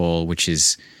Rotkohl, which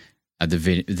is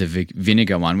the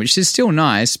vinegar one, which is still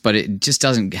nice, but it just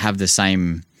doesn't have the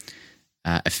same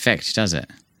effect, does it?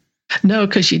 No,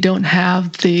 because you don't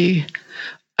have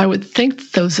I would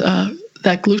think those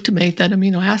that glutamate, that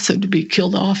amino acid, to be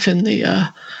killed off in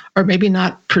or maybe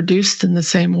not produced in the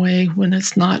same way when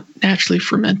it's not naturally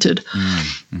fermented.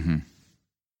 Mm-hmm.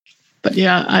 But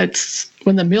yeah, it's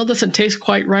when the meal doesn't taste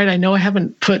quite right, I know I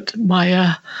haven't put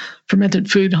my fermented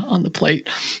food on the plate.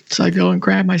 So I go and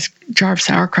grab my jar of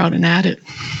sauerkraut and add it.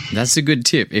 That's a good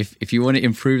tip. If you want to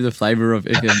improve the flavor of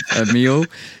a meal,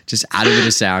 just add a bit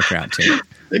of sauerkraut to it.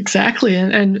 Exactly.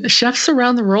 And chefs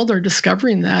around the world are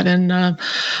discovering that, and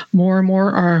more and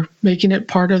more are making it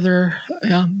part of their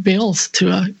meals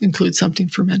to include something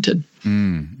fermented.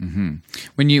 Mm-hmm.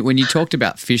 When you talked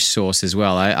about fish sauce as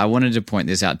well, I wanted to point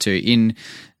this out too.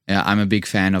 I'm a big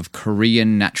fan of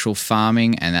Korean natural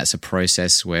farming, and that's a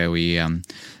process where we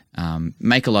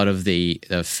make a lot of the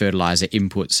fertilizer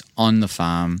inputs on the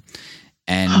farm.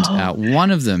 And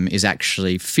one of them is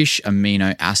actually fish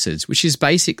amino acids, which is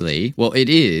basically, well, it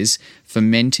is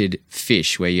fermented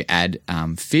fish where you add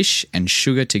fish and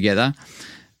sugar together.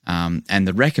 And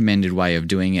the recommended way of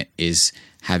doing it is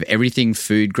have everything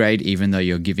food grade, even though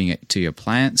you're giving it to your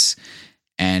plants.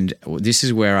 And this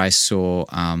is where I saw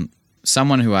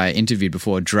someone who I interviewed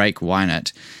before, Drake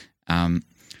Wynett,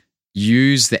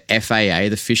 use the FAA,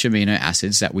 the fish amino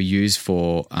acids that we use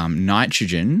for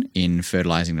nitrogen in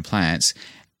fertilizing the plants,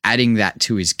 adding that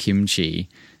to his kimchi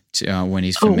when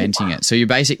he's fermenting it. So you're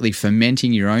basically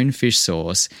fermenting your own fish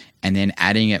sauce and then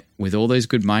adding it with all those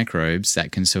good microbes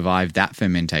that can survive that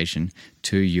fermentation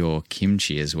to your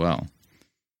kimchi as well.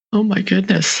 Oh my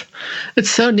goodness. It's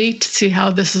so neat to see how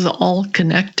this is all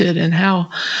connected, and how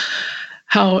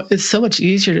it's so much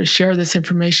easier to share this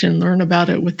information, learn about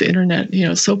it with the internet. You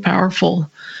know, it's so powerful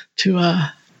to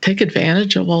take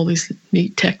advantage of all these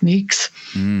neat techniques.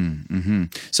 Mm-hmm.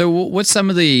 So what's some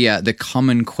of the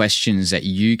common questions that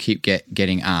you keep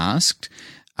getting asked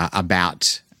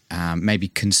about maybe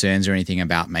concerns or anything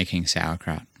about making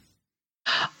sauerkraut?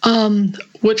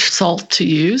 Which salt to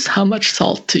use, how much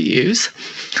salt to use,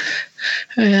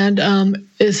 and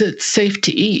is it safe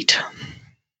to eat?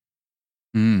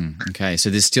 Okay, so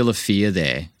there's still a fear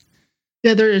there.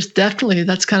 Yeah, there is definitely.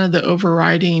 That's kind of the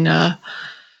overriding,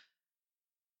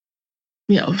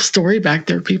 story back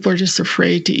there. People are just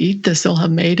afraid to eat this. They'll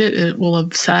have made it. It will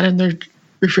have sat in their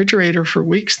refrigerator for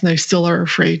weeks, and they still are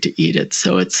afraid to eat it.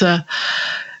 So it's a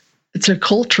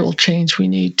cultural change we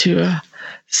need to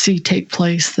see take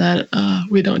place, that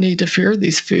we don't need to fear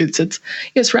these foods.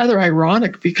 It's rather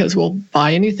ironic because we'll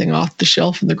buy anything off the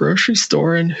shelf in the grocery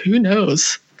store, and who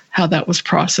knows how that was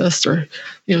processed, or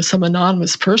some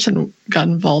anonymous person got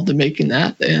involved in making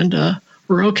that, and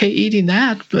we're okay eating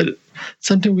that, but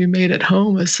something we made at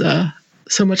home is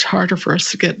so much harder for us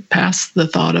to get past the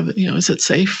thought of, is it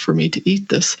safe for me to eat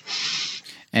this?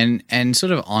 And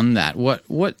sort of on that,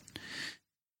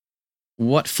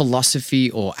 what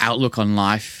philosophy or outlook on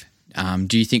life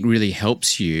do you think really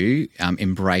helps you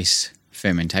embrace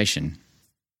fermentation?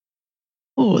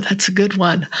 Oh, that's a good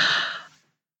one.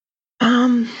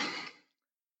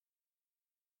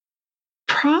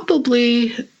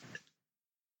 Probably,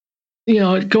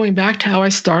 going back to how I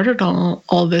started on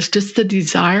all this, just the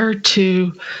desire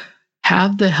to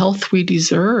have the health we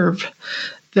deserve,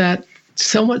 that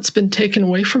so much's been taken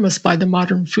away from us by the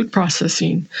modern food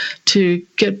processing, to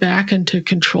get back into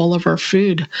control of our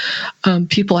food.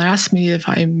 People ask me if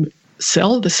I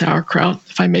sell the sauerkraut,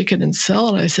 if I make it and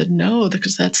sell it. I said no,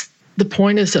 because the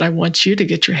point is that I want you to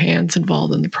get your hands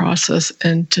involved in the process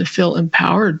and to feel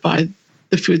empowered by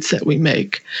the foods that we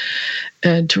make,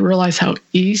 and to realize how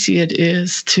easy it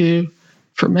is to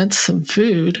ferment some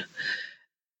food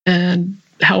and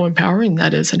how empowering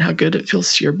that is and how good it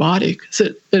feels to your body. Because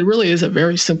it really is a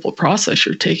very simple process.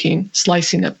 You're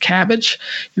slicing up cabbage,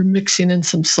 you're mixing in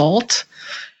some salt,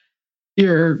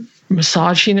 you're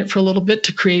massaging it for a little bit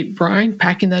to create brine,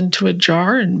 packing that into a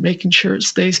jar and making sure it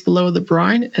stays below the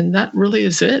brine. And that really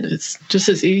is it. It's just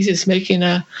as easy as making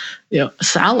a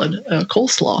salad, a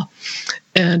coleslaw.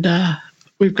 And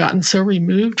we've gotten so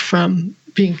removed from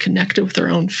being connected with our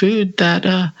own food that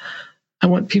I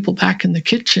want people back in the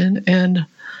kitchen and,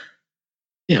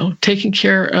 taking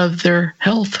care of their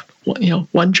health,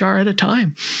 one jar at a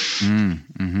time.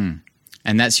 Mm-hmm.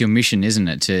 And that's your mission, isn't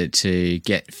it? To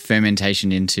get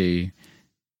fermentation into,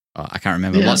 I can't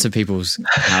remember, lots of people's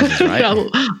houses, right?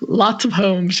 Yeah, lots of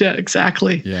homes. Yeah,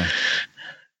 exactly. Yeah.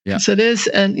 Yes, it is.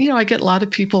 And, I get a lot of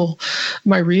people,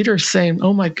 my readers, saying,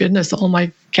 oh my goodness, all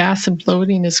my gas and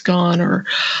bloating is gone, or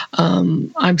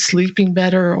I'm sleeping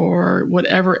better, or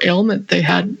whatever ailment they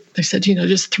had. They said,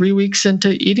 just 3 weeks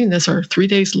into eating this, or 3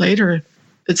 days later,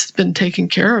 it's been taken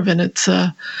care of. And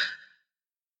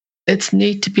it's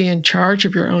neat to be in charge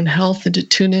of your own health and to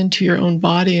tune into your own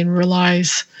body and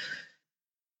realize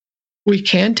we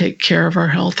can take care of our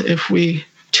health if we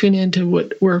tune into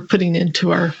what we're putting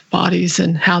into our bodies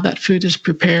and how that food is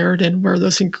prepared and where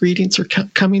those ingredients are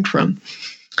coming from.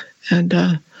 And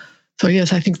So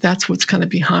yes, I think that's what's kind of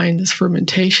behind this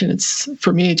fermentation. It's,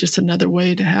 for me, just another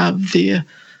way to have the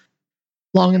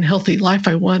long and healthy life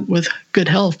I want with good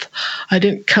health. I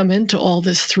didn't come into all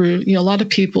this through, a lot of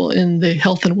people in the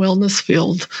health and wellness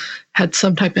field had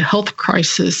some type of health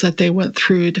crisis that they went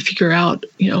through to figure out,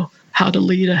 how to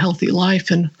lead a healthy life.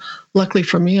 And luckily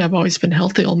for me, I've always been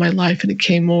healthy all my life, and it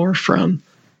came more from,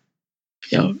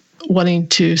 wanting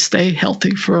to stay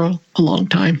healthy for a long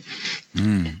time.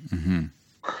 Mm-hmm.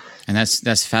 And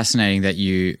that's fascinating that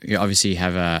you obviously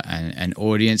have an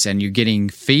audience and you're getting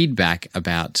feedback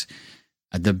about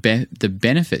the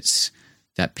benefits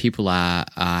that people are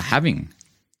having.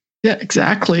 Yeah,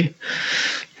 exactly.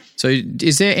 So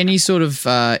is there any sort of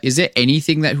is there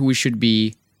anything that we should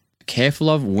be careful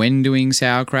of when doing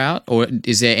sauerkraut, or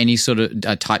is there any sort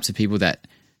of types of people that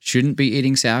shouldn't be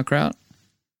eating sauerkraut?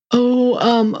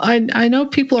 I know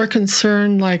people are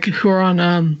concerned, like who are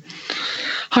on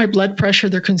high blood pressure.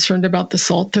 They're concerned about the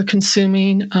salt they're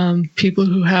consuming. People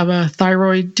who have a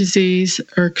thyroid disease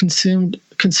are concerned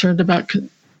about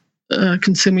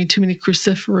consuming too many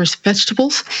cruciferous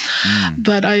vegetables.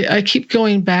 But I keep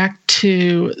going back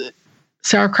to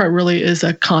sauerkraut really is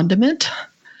a condiment,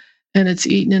 and it's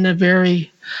eaten in a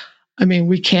very,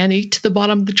 we can eat to the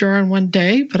bottom of the jar in one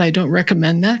day, but I don't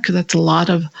recommend that because that's a lot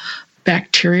of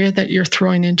bacteria that you're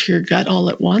throwing into your gut all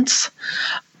at once.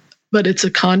 But it's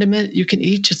a condiment. You can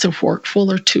eat just a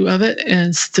forkful or two of it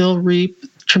and still reap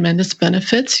tremendous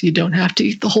benefits. You don't have to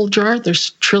eat the whole jar.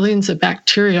 There's trillions of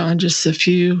bacteria on just a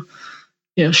few,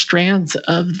 strands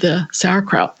of the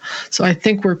sauerkraut. So I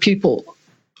think where people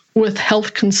with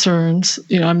health concerns,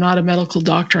 I'm not a medical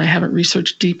doctor. I haven't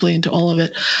researched deeply into all of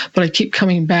it, but I keep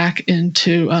coming back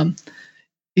into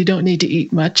you don't need to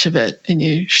eat much of it, and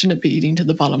you shouldn't be eating to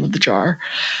the bottom of the jar.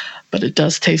 But it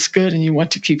does taste good, and you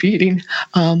want to keep eating.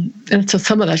 And so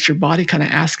some of that's your body kind of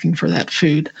asking for that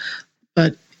food.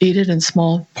 But eat it in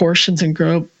small portions and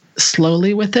grow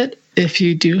slowly with it. If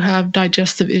you do have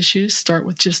digestive issues, start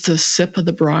with just a sip of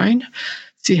the brine.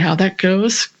 See how that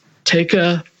goes. Take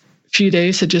a few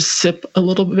days to just sip a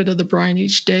little bit of the brine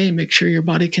each day and make sure your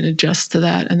body can adjust to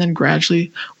that, and then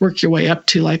gradually work your way up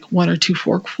to like 1 or 2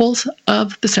 forkfuls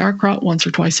of the sauerkraut once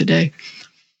or twice a day.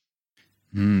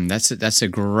 That's a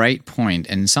great point,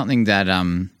 and something that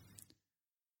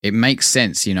it makes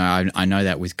sense. I know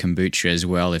that with kombucha as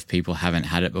well. If people haven't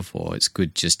had it before, it's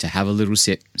good just to have a little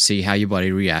sip, see how your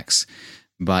body reacts.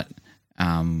 But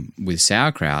with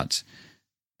sauerkraut,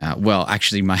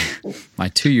 actually, my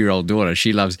 2-year-old daughter,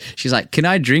 she's like, can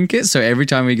I drink it? So every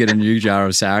time we get a new jar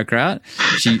of sauerkraut,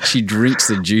 she drinks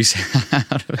the juice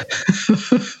out of it.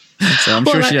 So I'm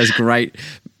sure she has great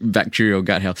bacterial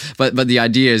gut health. But the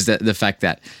idea is that the fact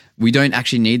that we don't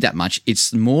actually need that much.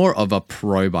 It's more of a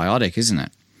probiotic, isn't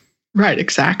it? Right,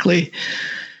 exactly.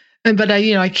 But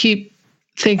I keep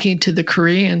thinking to the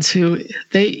Koreans who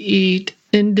they eat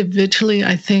individually.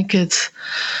 I think it's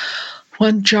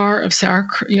 1 jar of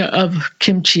sauerkraut, of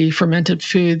kimchi, fermented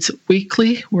foods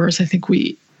weekly, whereas I think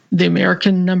the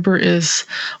American number is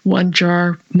 1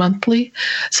 jar monthly.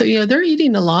 So, they're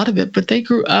eating a lot of it, but they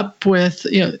grew up with,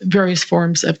 various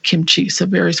forms of kimchi, so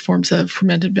various forms of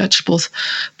fermented vegetables,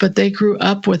 but they grew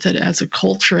up with it as a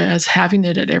culture, as having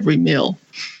it at every meal.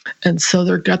 And so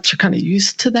their guts are kind of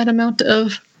used to that amount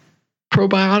of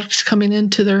probiotics coming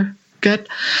into their gut,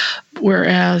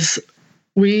 whereas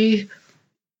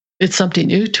it's something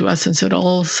new to us. And so to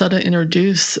all of a sudden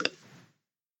introduce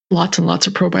lots and lots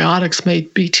of probiotics may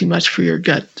be too much for your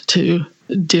gut to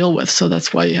deal with. So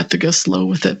that's why you have to go slow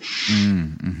with it.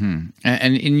 Mm-hmm.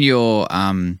 And in your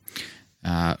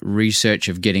research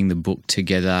of getting the book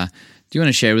together, do you want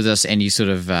to share with us any sort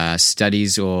of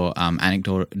studies or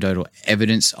anecdotal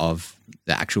evidence of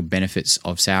the actual benefits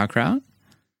of sauerkraut?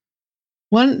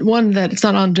 One that it's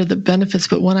not under the benefits,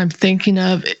 but one I'm thinking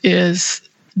of is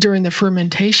during the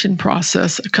fermentation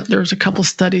process. There's a couple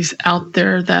studies out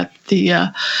there that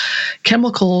the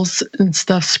chemicals and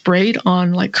stuff sprayed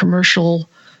on like commercial,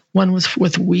 one was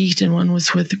with wheat and one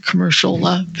was with commercial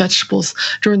vegetables.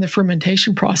 During the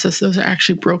fermentation process, those are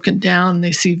actually broken down.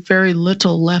 They see very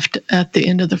little left at the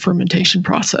end of the fermentation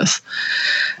process.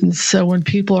 And so when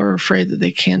people are afraid that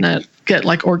they cannot get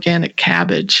like organic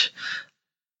cabbage,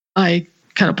 I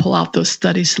kind of pull out those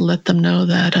studies to let them know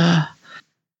that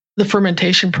the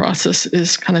fermentation process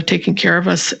is kind of taking care of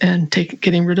us and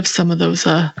getting rid of some of those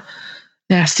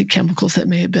nasty chemicals that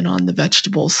may have been on the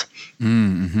vegetables.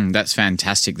 Mm-hmm. That's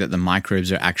fantastic that the microbes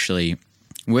are actually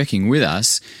working with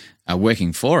us,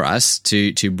 working for us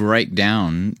to break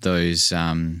down those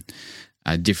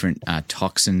different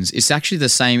toxins. It's actually the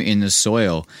same in the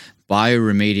soil.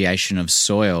 Bioremediation of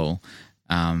soil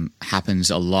happens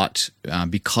a lot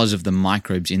because of the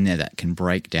microbes in there that can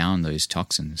break down those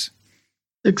toxins.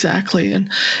 Exactly.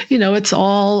 And, it's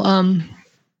all,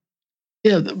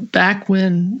 back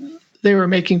when they were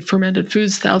making fermented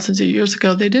foods thousands of years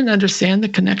ago, they didn't understand the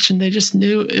connection. They just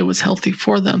knew it was healthy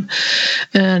for them.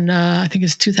 And I think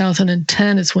it's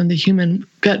 2010 is when the Human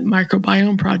Gut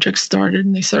Microbiome Project started,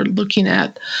 and they started looking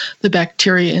at the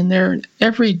bacteria in there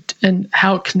and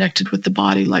how it connected with the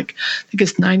body. Like, I think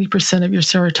it's 90% of your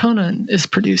serotonin is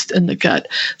produced in the gut.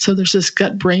 So there's this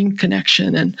gut-brain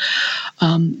connection, and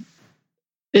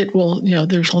it will,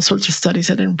 there's all sorts of studies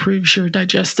that it improves your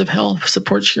digestive health,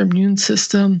 supports your immune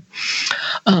system,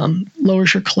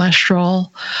 lowers your cholesterol,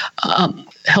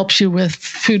 helps you with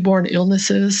foodborne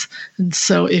illnesses. And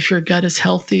so if your gut is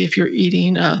healthy, if you're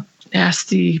eating a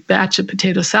nasty batch of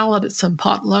potato salad at some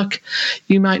potluck,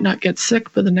 you might not get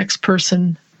sick, but the next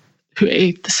person who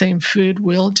ate the same food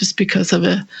will, just because of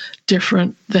the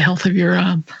health of your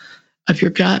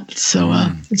gut. So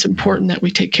it's important that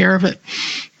we take care of it.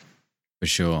 For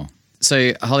sure.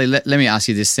 So, Holly, let me ask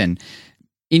you this then.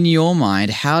 In your mind,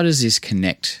 how does this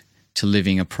connect to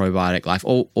living a probiotic life?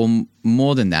 Or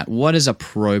more than that, what does a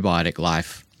probiotic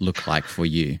life look like for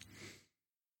you?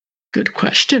 Good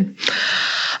question.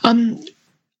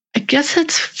 I guess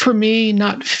it's, for me,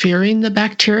 not fearing the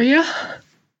bacteria,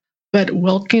 but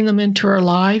welcoming them into our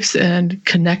lives and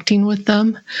connecting with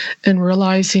them and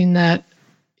realizing that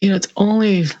it's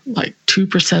only like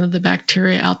 2% of the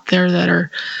bacteria out there that are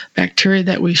bacteria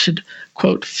that we should,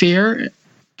 quote, fear.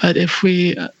 But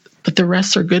but the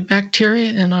rest are good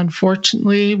bacteria. And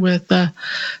unfortunately, with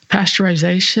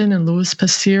pasteurization and Louis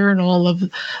Pasteur and all of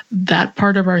that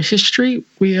part of our history,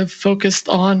 we have focused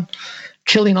on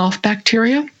killing off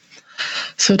bacteria.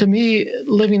 So to me,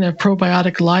 living a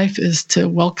probiotic life is to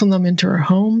welcome them into our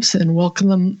homes and welcome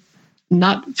them,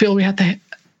 not feel we have to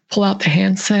pull out the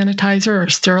hand sanitizer or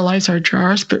sterilize our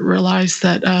jars, but realize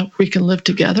that we can live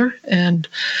together. And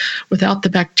without the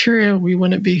bacteria, we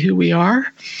wouldn't be who we are.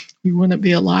 We wouldn't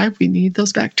be alive. We need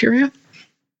those bacteria.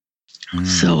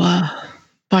 So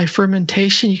by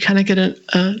fermentation, you kind of get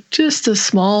just a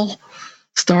small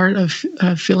start of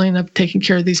feeling of taking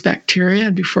care of these bacteria.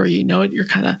 And before you know it, you're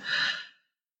kind of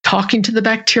talking to the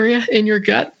bacteria in your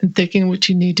gut and thinking what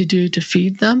you need to do to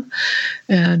feed them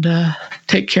and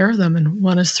take care of them. And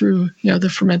one is through, the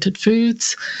fermented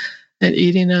foods and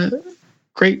eating a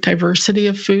great diversity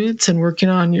of foods and working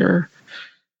on your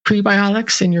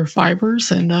prebiotics and your fibers.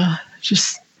 And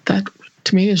just that,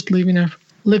 to me, is living a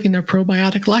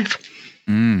probiotic life.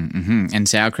 Mm-hmm. And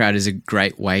sauerkraut is a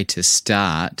great way to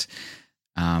start.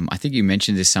 I think you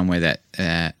mentioned this somewhere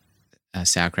that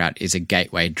sauerkraut is a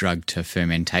gateway drug to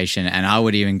fermentation. And I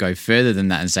would even go further than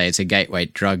that and say it's a gateway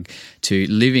drug to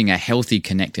living a healthy,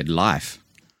 connected life.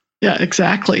 Yeah,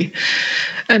 exactly.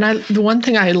 And the one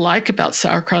thing I like about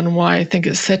sauerkraut and why I think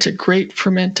it's such a great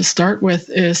ferment to start with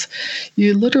is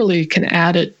you literally can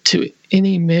add it to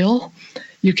any meal.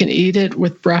 You can eat it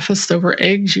with breakfast over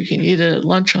eggs. You can eat it at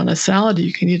lunch on a salad.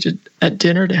 You can eat it at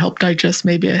dinner to help digest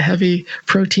maybe a heavy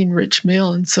protein-rich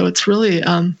meal. And so it's really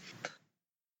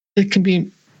it can be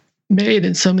made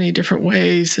in so many different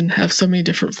ways and have so many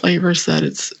different flavors that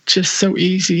it's just so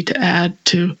easy to add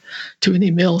to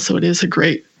any meal. So it is a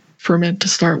great ferment to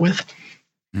start with.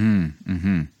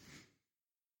 Mm-hmm.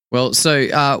 Well,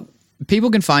 so people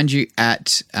can find you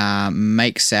at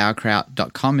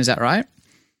makesauerkraut.com, is that right?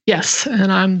 Yes,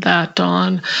 and I'm that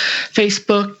on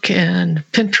Facebook and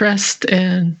Pinterest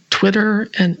and Twitter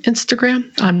and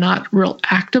Instagram. I'm not real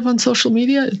active on social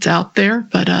media. It's out there,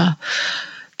 but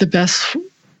the best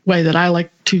way that I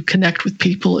like to connect with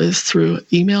people is through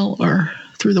email or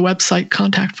through the website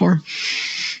contact form.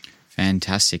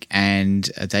 Fantastic. And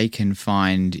they can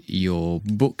find your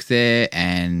book there,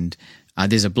 and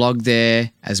there's a blog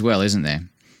there as well, isn't there?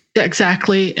 Yeah,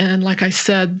 exactly. And like I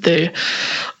said,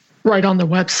 right on the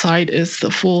website is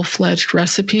the full-fledged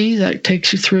recipe that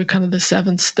takes you through kind of the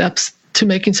 7 steps to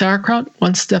making sauerkraut,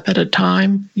 one step at a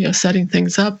time, setting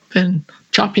things up and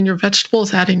chopping your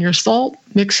vegetables, adding your salt,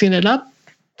 mixing it up,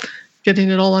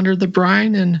 getting it all under the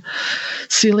brine and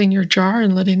sealing your jar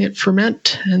and letting it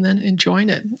ferment and then enjoying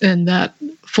it. And that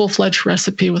full-fledged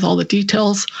recipe with all the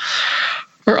details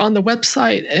are on the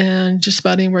website, and just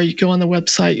about anywhere you go on the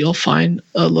website, you'll find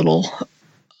a little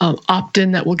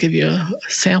opt-in that will give you a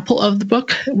sample of the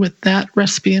book with that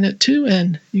recipe in it too,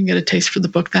 and you can get a taste for the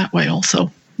book that way also.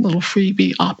 A little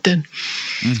freebie opt-in.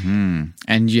 Mm-hmm.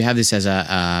 And you have this as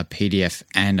a PDF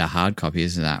and a hard copy,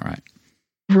 isn't that right?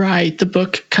 Right. The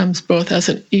book comes both as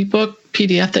an ebook,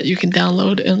 PDF that you can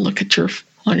download and look at your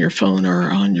on your phone or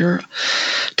on your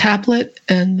tablet,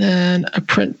 and then a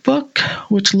print book,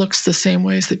 which looks the same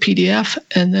way as the PDF,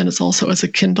 and then it's also as a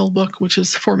Kindle book, which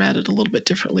is formatted a little bit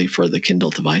differently for the Kindle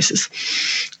devices.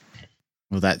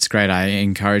 Well, that's great. I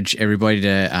encourage everybody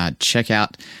to check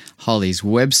out Holly's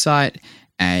website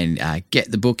and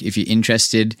get the book if you're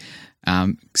interested.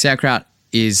 Sauerkraut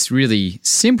is really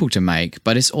simple to make,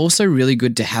 but it's also really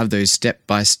good to have those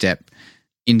step-by-step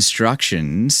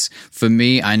instructions. For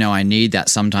me, I know I need that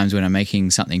sometimes when I'm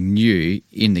making something new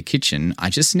in the kitchen. I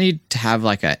just need to have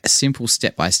like a simple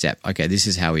step-by-step. Okay, this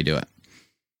is how we do it.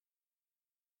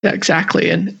 Yeah, exactly.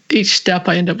 And each step,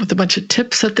 I end up with a bunch of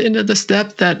tips at the end of the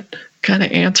step that kind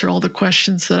of answer all the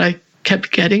questions that I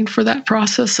kept getting for that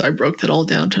process. So I broke that all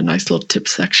down to a nice little tip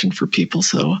section for people.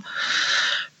 So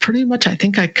pretty much I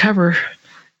think I cover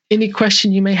any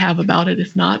question you may have about it.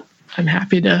 If not, I'm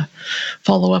happy to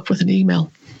follow up with an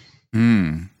email.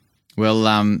 Well,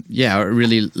 I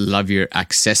really love your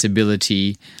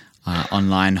accessibility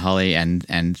online, Holly,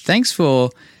 and thanks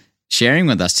for sharing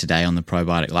with us today on the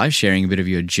Probiotic Life, sharing a bit of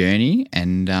your journey.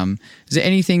 And is there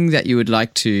anything that you would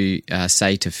like to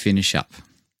say to finish up?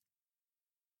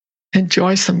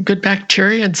 Enjoy some good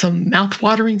bacteria and some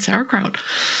mouth-watering sauerkraut.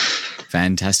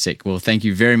 Fantastic. Well, thank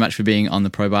you very much for being on the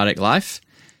Probiotic Life.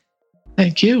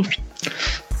 Thank you.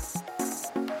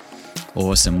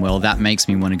 Awesome. Well, that makes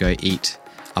me want to go eat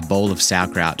a bowl of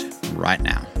sauerkraut right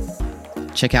now.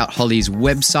 Check out Holly's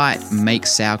website,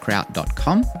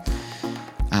 makesauerkraut.com.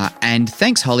 And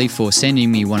thanks, Holly, for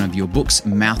sending me one of your books,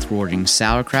 Mouth-Watering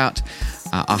Sauerkraut.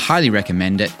 I highly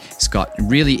recommend it. It's got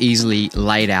really easily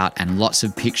laid out and lots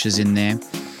of pictures in there.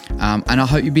 And I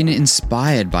hope you've been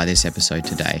inspired by this episode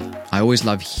today. I always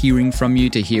love hearing from you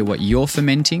to hear what you're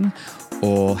fermenting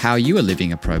or how you are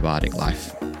living a probiotic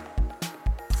life.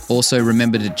 Also,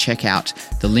 remember to check out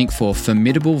the link for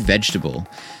Formidable Vegetable.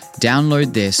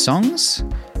 Download their songs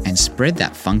and spread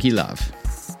that funky love.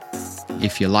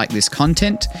 If you like this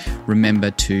content, remember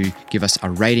to give us a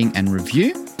rating and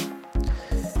review.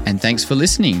 And thanks for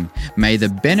listening. May the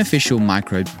beneficial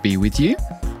microbe be with you.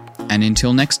 And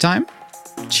until next time,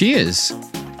 cheers.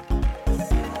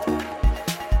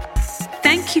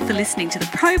 Thank you for listening to The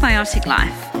Probiotic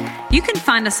Life. You can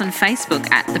find us on Facebook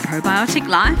at The Probiotic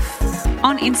Life,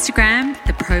 on Instagram,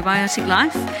 The Probiotic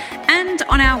Life, and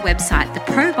on our website,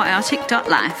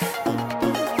 theprobiotic.life.